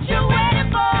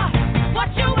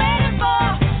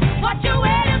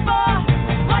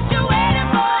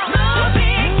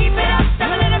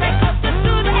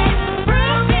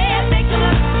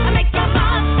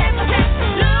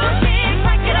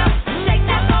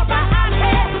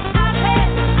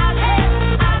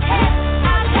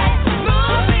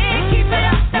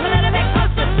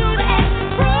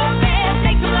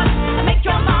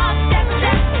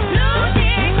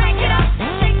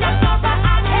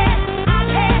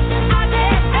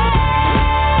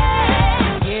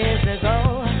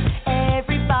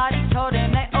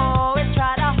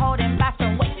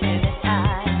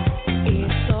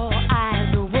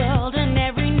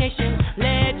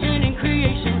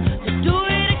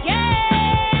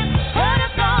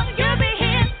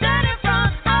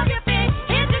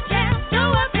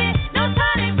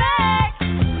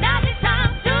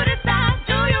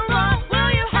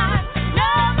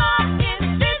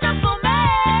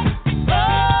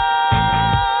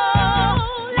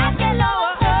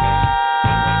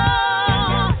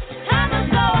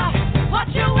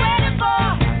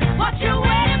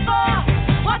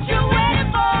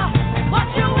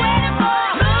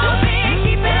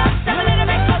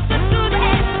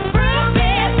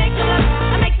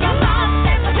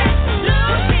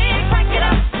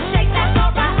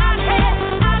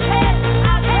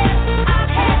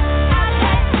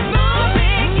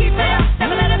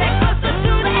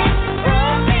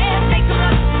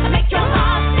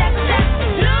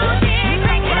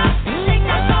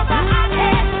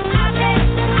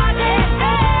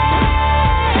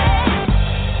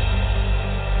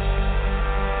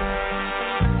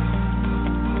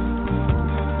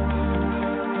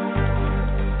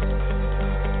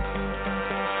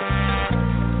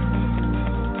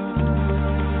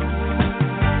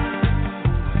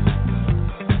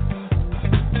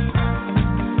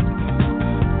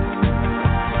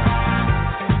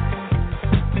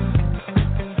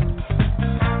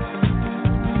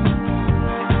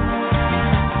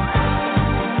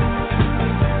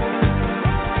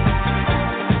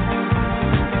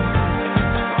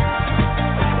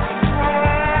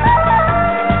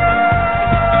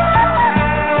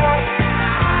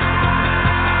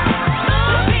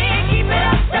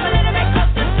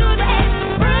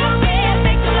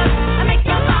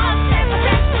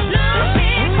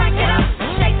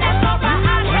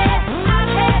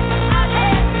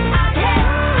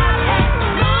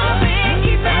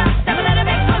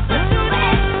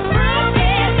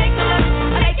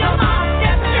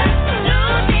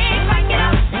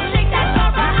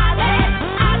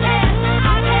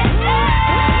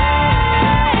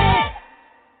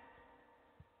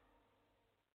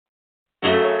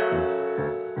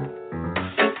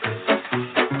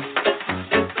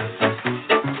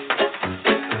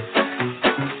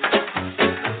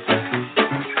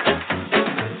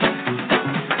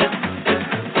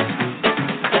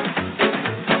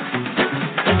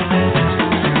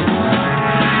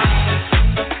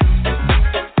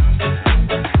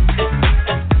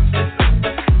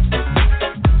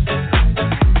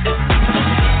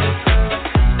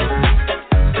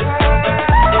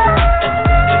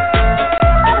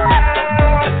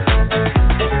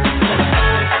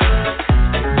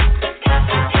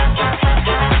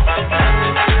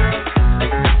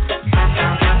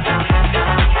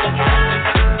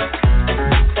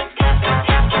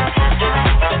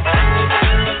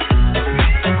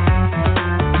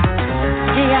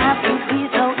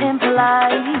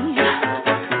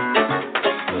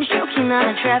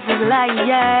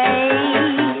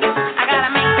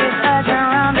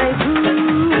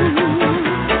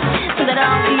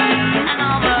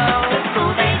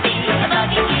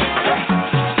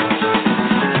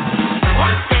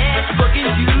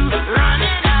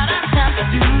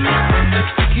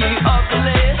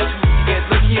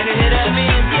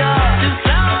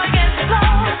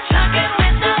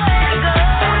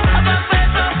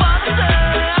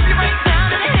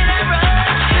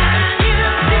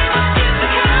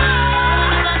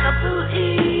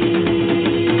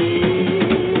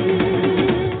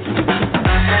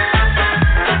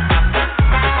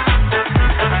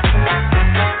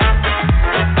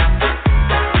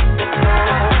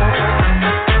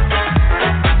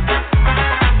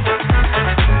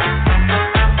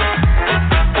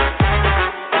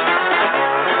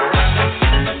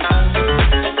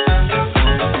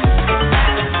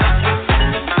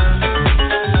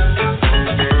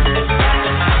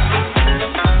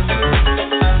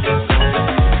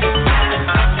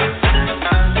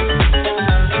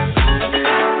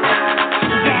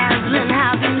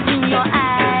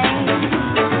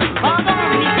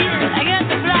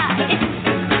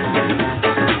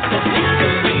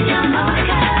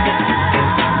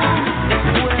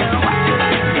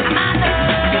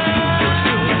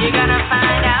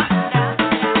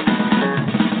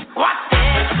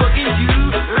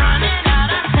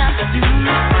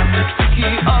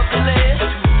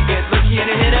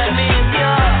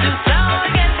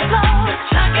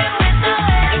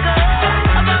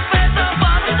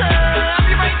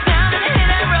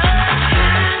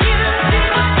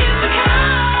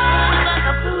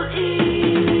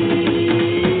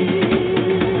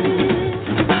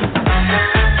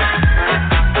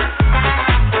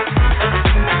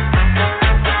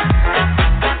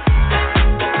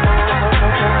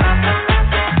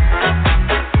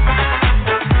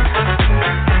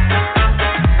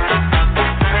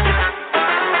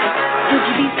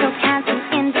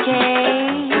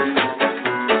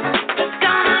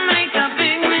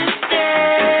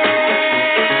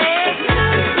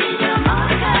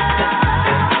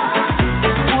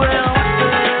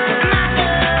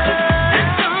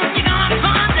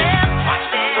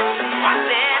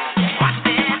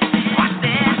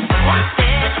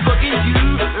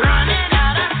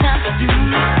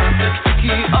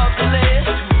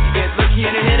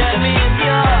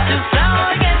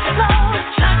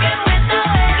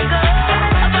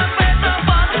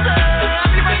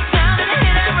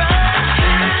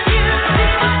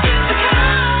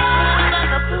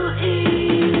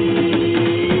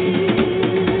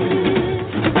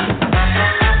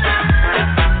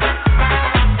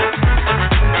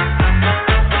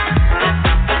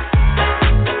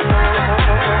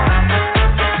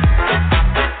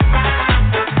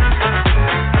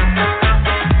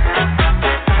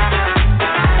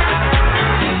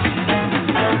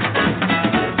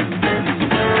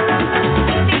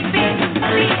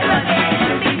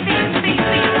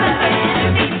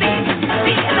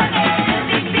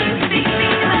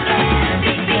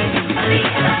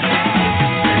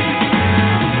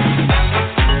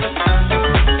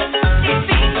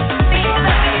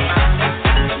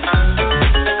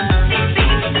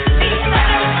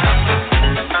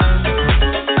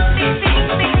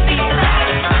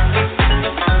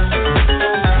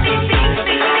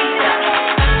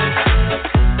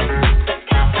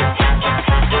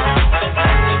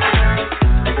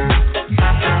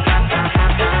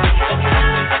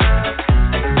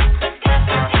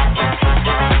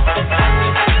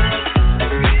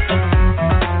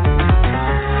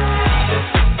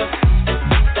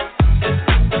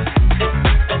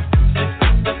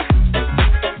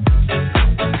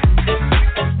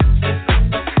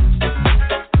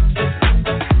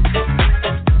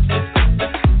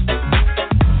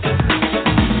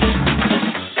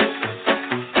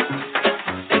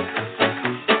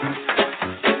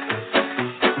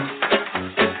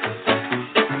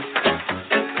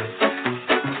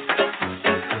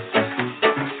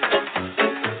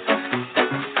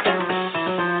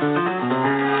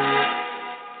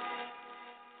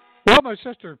my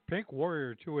sister, Pink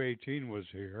Warrior 218, was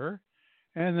here,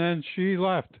 and then she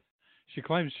left. She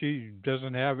claims she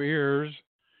doesn't have ears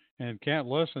and can't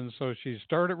listen, so she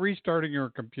started restarting her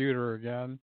computer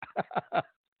again.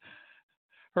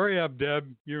 Hurry up, Deb.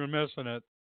 You're missing it.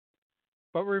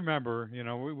 But remember,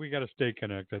 we got to stay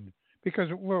connected because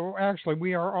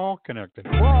we are all connected.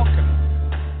 We're all connected.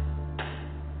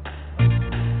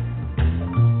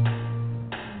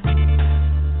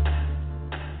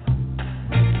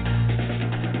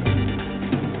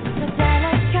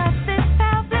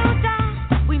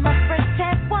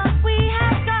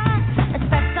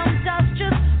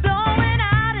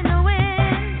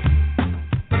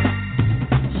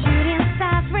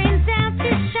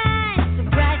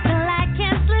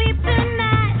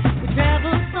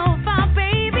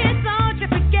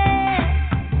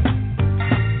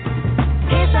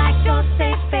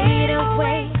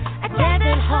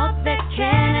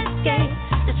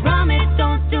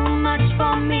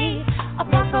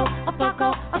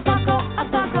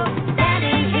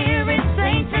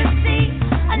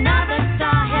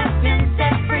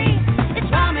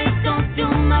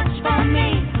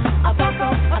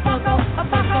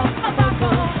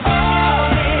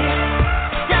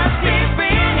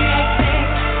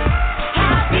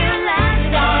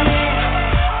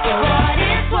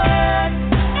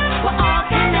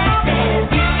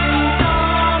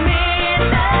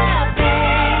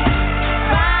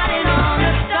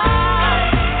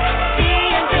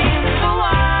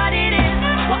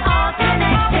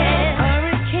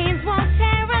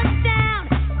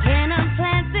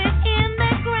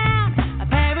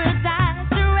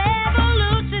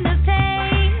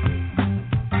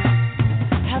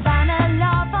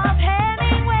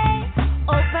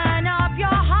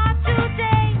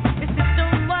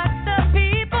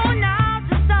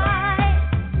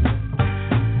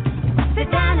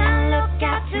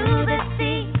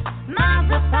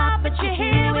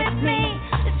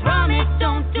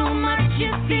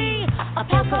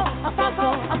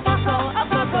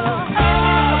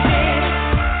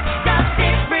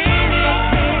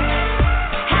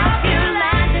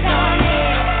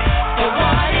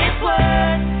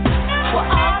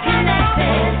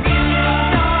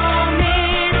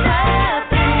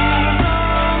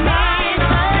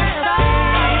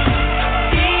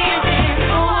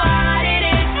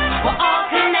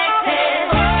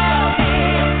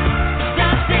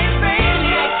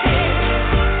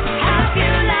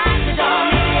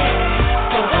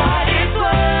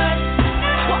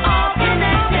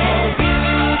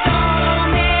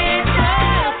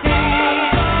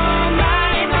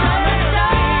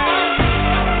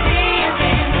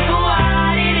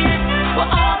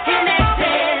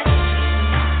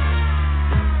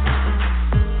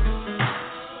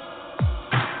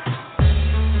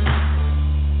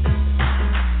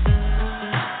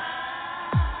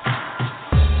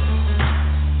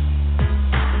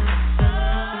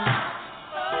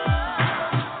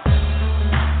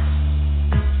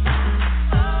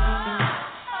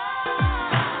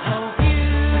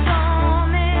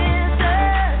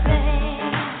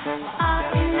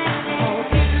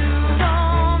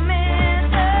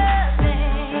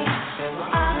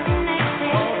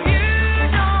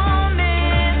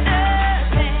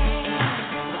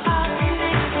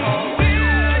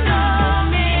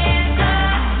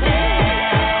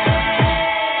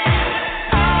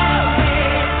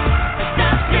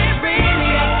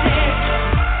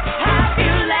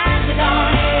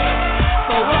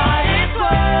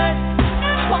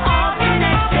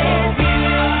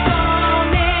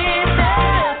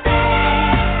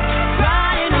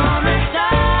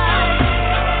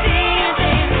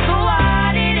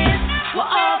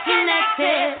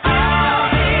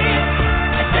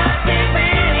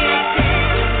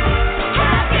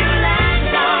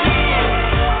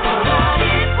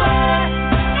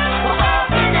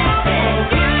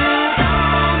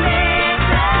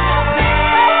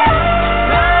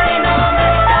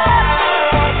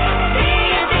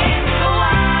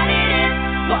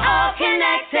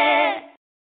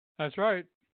 That's right.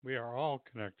 We are all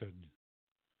connected.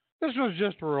 This was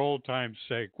just for old time's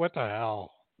sake. What the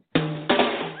hell? If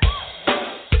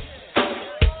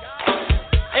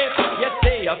you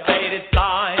see a faded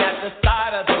sign at the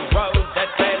side of the road that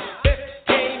says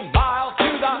 15 miles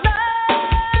to the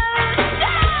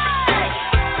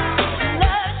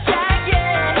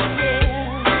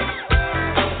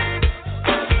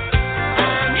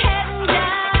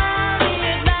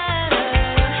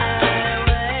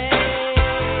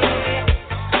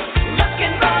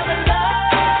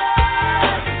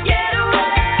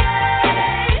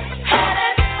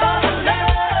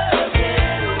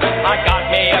I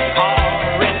got me a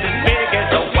car, it's as big as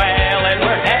a well, and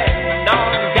we're heading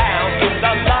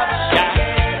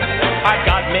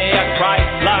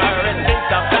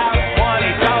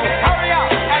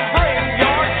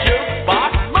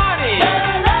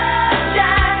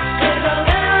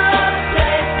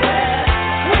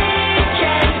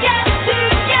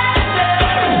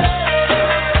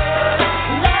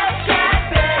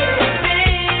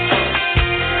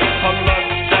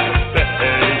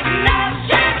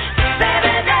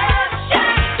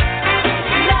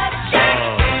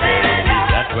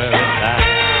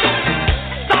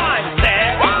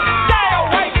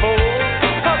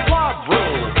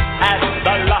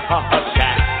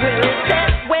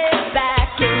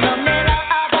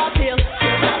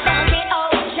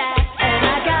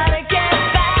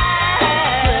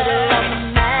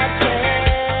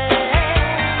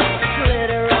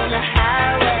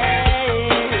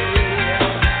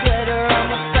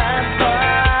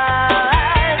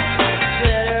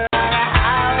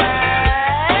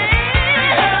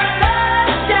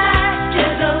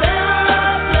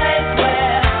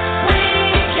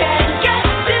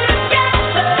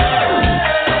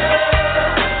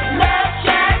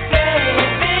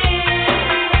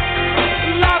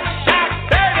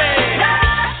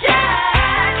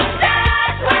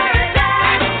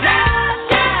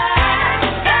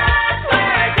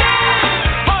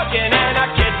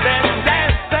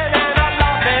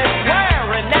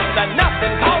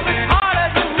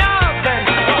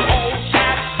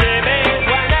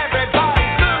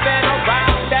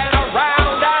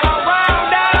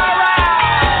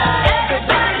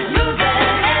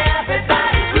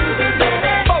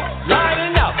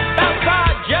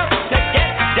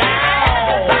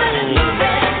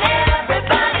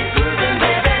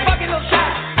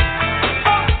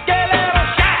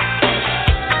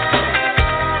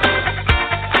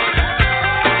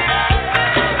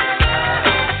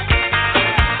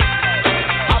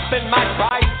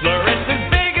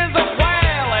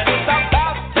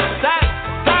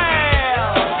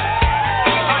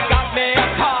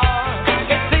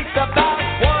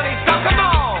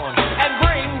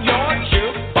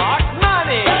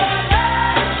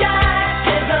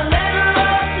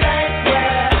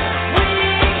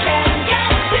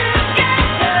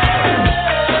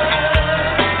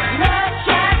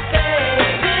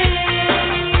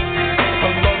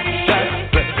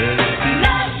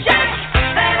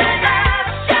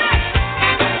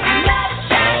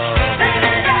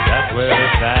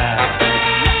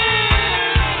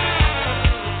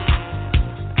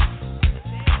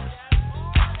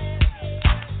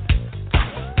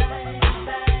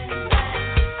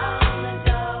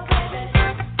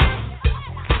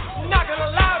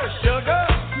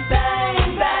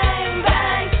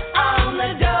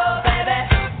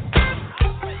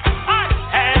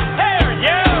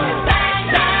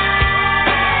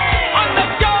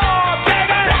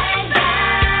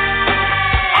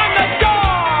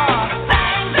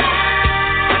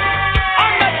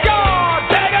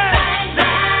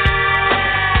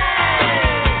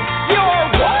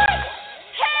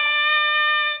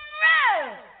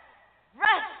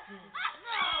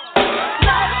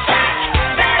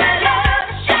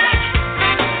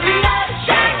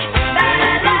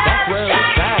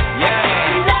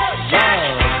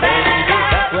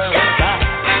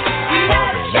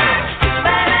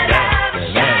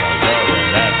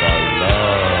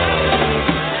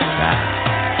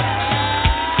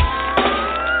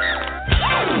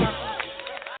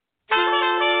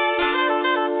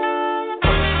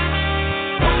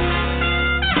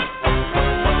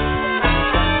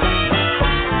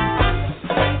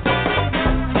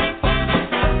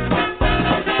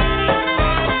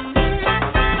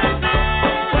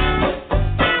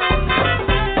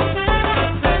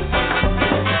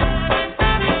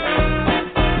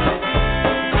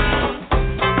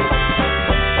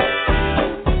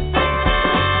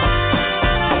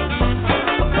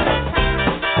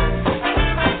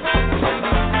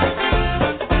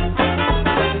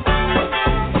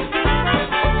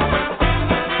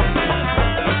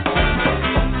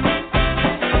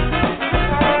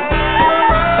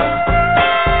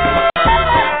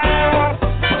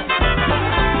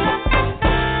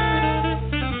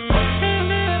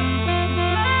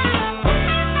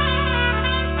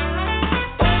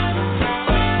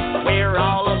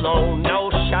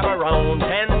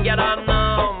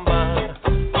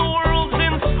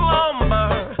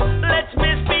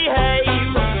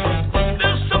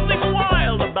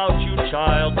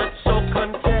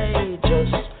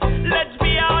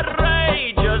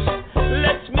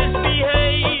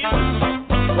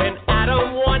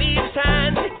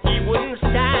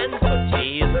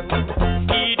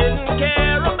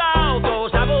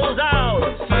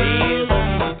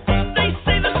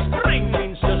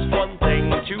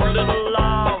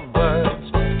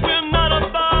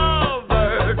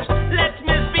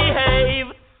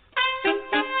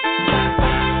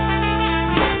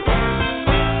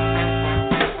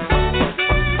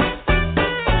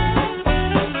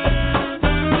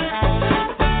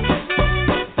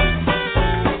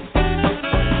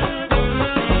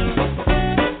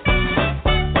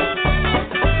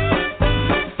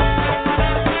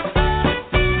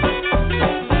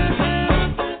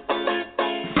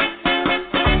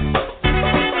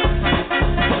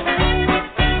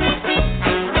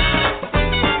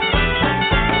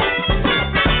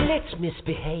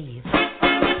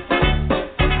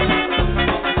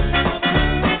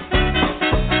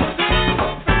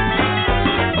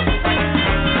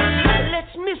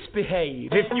misbehave.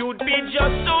 If you'd be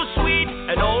just so sweet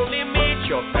and only meet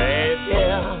your fate,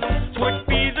 yeah, 'twould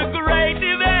be the great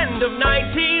event of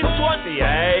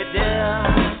 1928,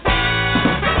 yeah.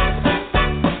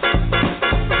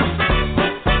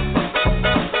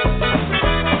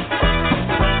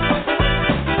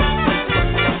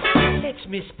 Let's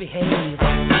misbehave.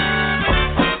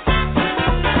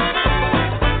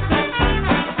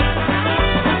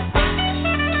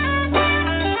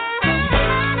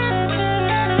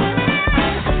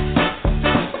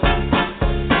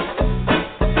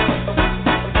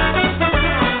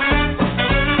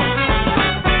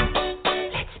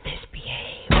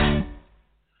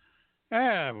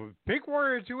 Pink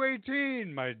Warrior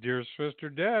 218, my dear sister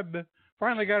Deb,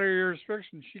 finally got her ears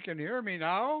fixed and she can hear me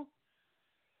now,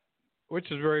 which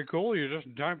is very cool. You're just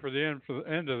in time for the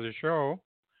end of the show.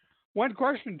 One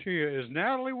question to you: is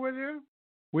Natalie with you?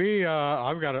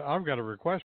 I've got a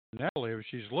request from Natalie. If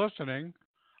she's listening,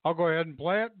 I'll go ahead and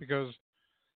play it because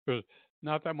there's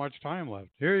not that much time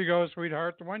left. Here you go,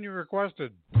 sweetheart, the one you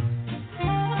requested.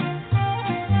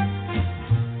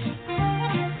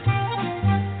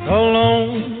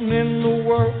 Alone in the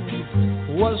world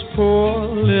was poor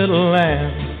little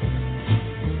lamb,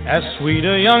 as sweet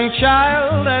a young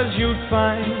child as you'd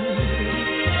find.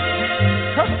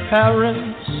 Her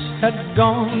parents had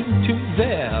gone to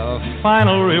their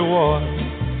final reward,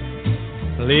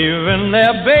 leaving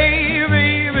their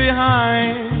baby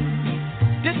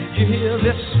behind. Did you hear?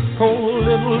 This poor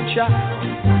little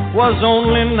child was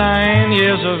only 9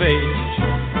 years of age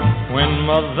when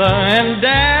mother and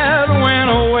dad went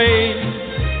away.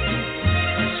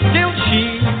 Still she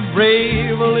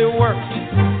bravely worked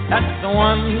at the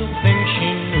one thing she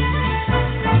knew,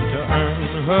 to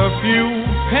earn her few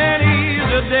pennies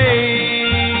a day.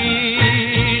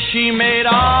 She made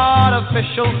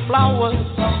artificial flowers,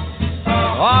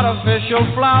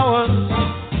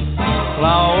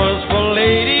 flowers for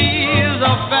ladies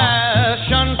of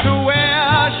fashion to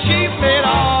wear. She made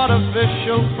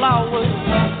artificial flowers,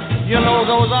 you know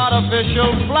those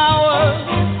artificial flowers,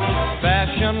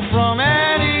 fashioned from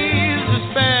Annie's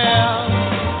despair.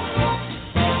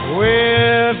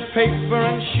 With paper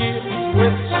and shears,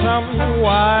 with some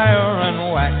wire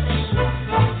and wax,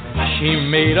 she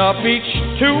made up each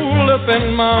tulip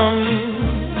and mum.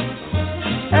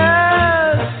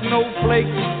 As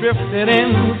snowflakes drifted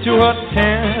into her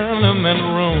tenement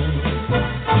room,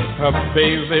 her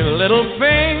baby little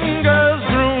fingers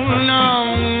grew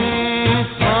numb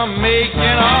from making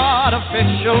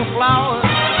artificial flowers,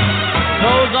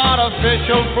 those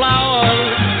artificial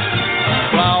flowers,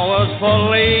 flowers for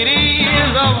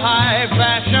ladies of high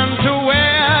fashion to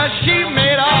wear. She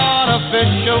made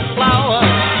artificial flowers,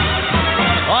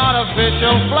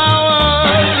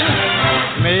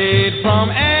 made from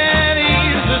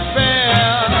Annie's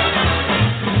despair.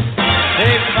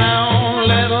 They found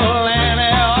little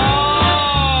Annie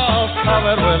all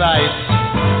covered with ice,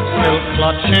 still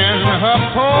clutching her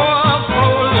poor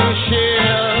frozen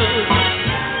shears.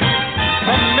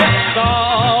 Amidst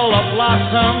all the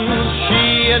blossoms she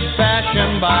had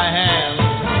fashioned by hand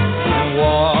and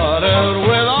watered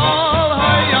with all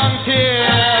her young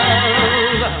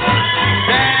tears.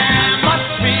 There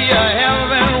must be a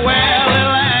heaven where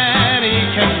little Annie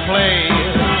can play,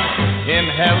 in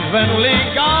heavenly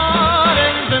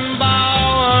gardens and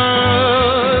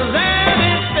bowers, and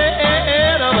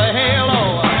instead of a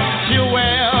halo she'll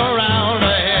wear around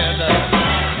her head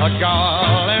a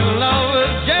garland of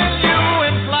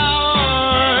genuine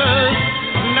flowers.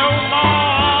 No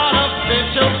more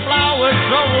artificial flowers,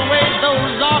 throw away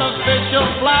those artificial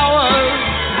flowers,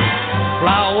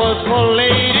 flowers for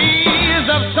ladies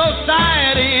of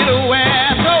society to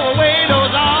wear. Throw away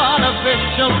those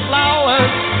artificial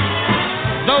flowers,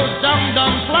 those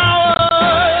dum-dum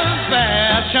flowers,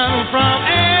 fashioned from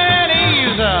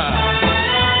Annie's,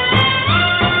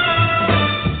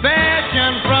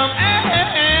 fashioned from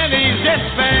Annie's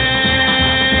despair.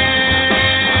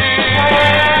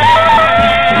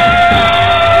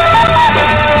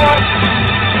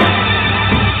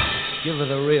 Give her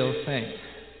the real thing.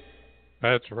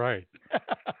 That's right.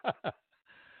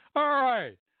 All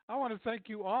right. I want to thank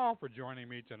you all for joining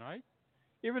me tonight.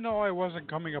 Even though I wasn't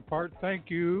coming apart, thank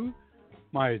you,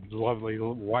 my lovely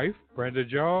wife, Brenda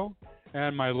Jo,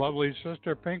 and my lovely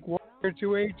sister, Pink Warrior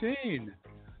 218.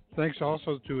 Thanks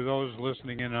also to those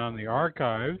listening in on the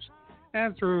archives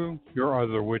and through your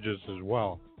other widgets as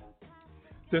well.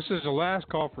 This is the last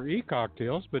call for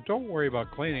e-cocktails, but don't worry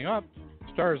about cleaning up.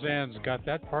 Starzan's got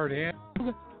that part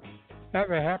handled. Have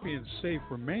a happy and safe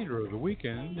remainder of the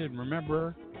weekend, and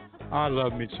remember, I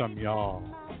love me some y'all.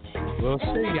 We'll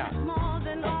see ya.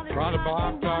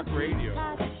 Roundabout Talk Radio.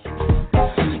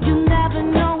 You never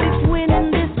know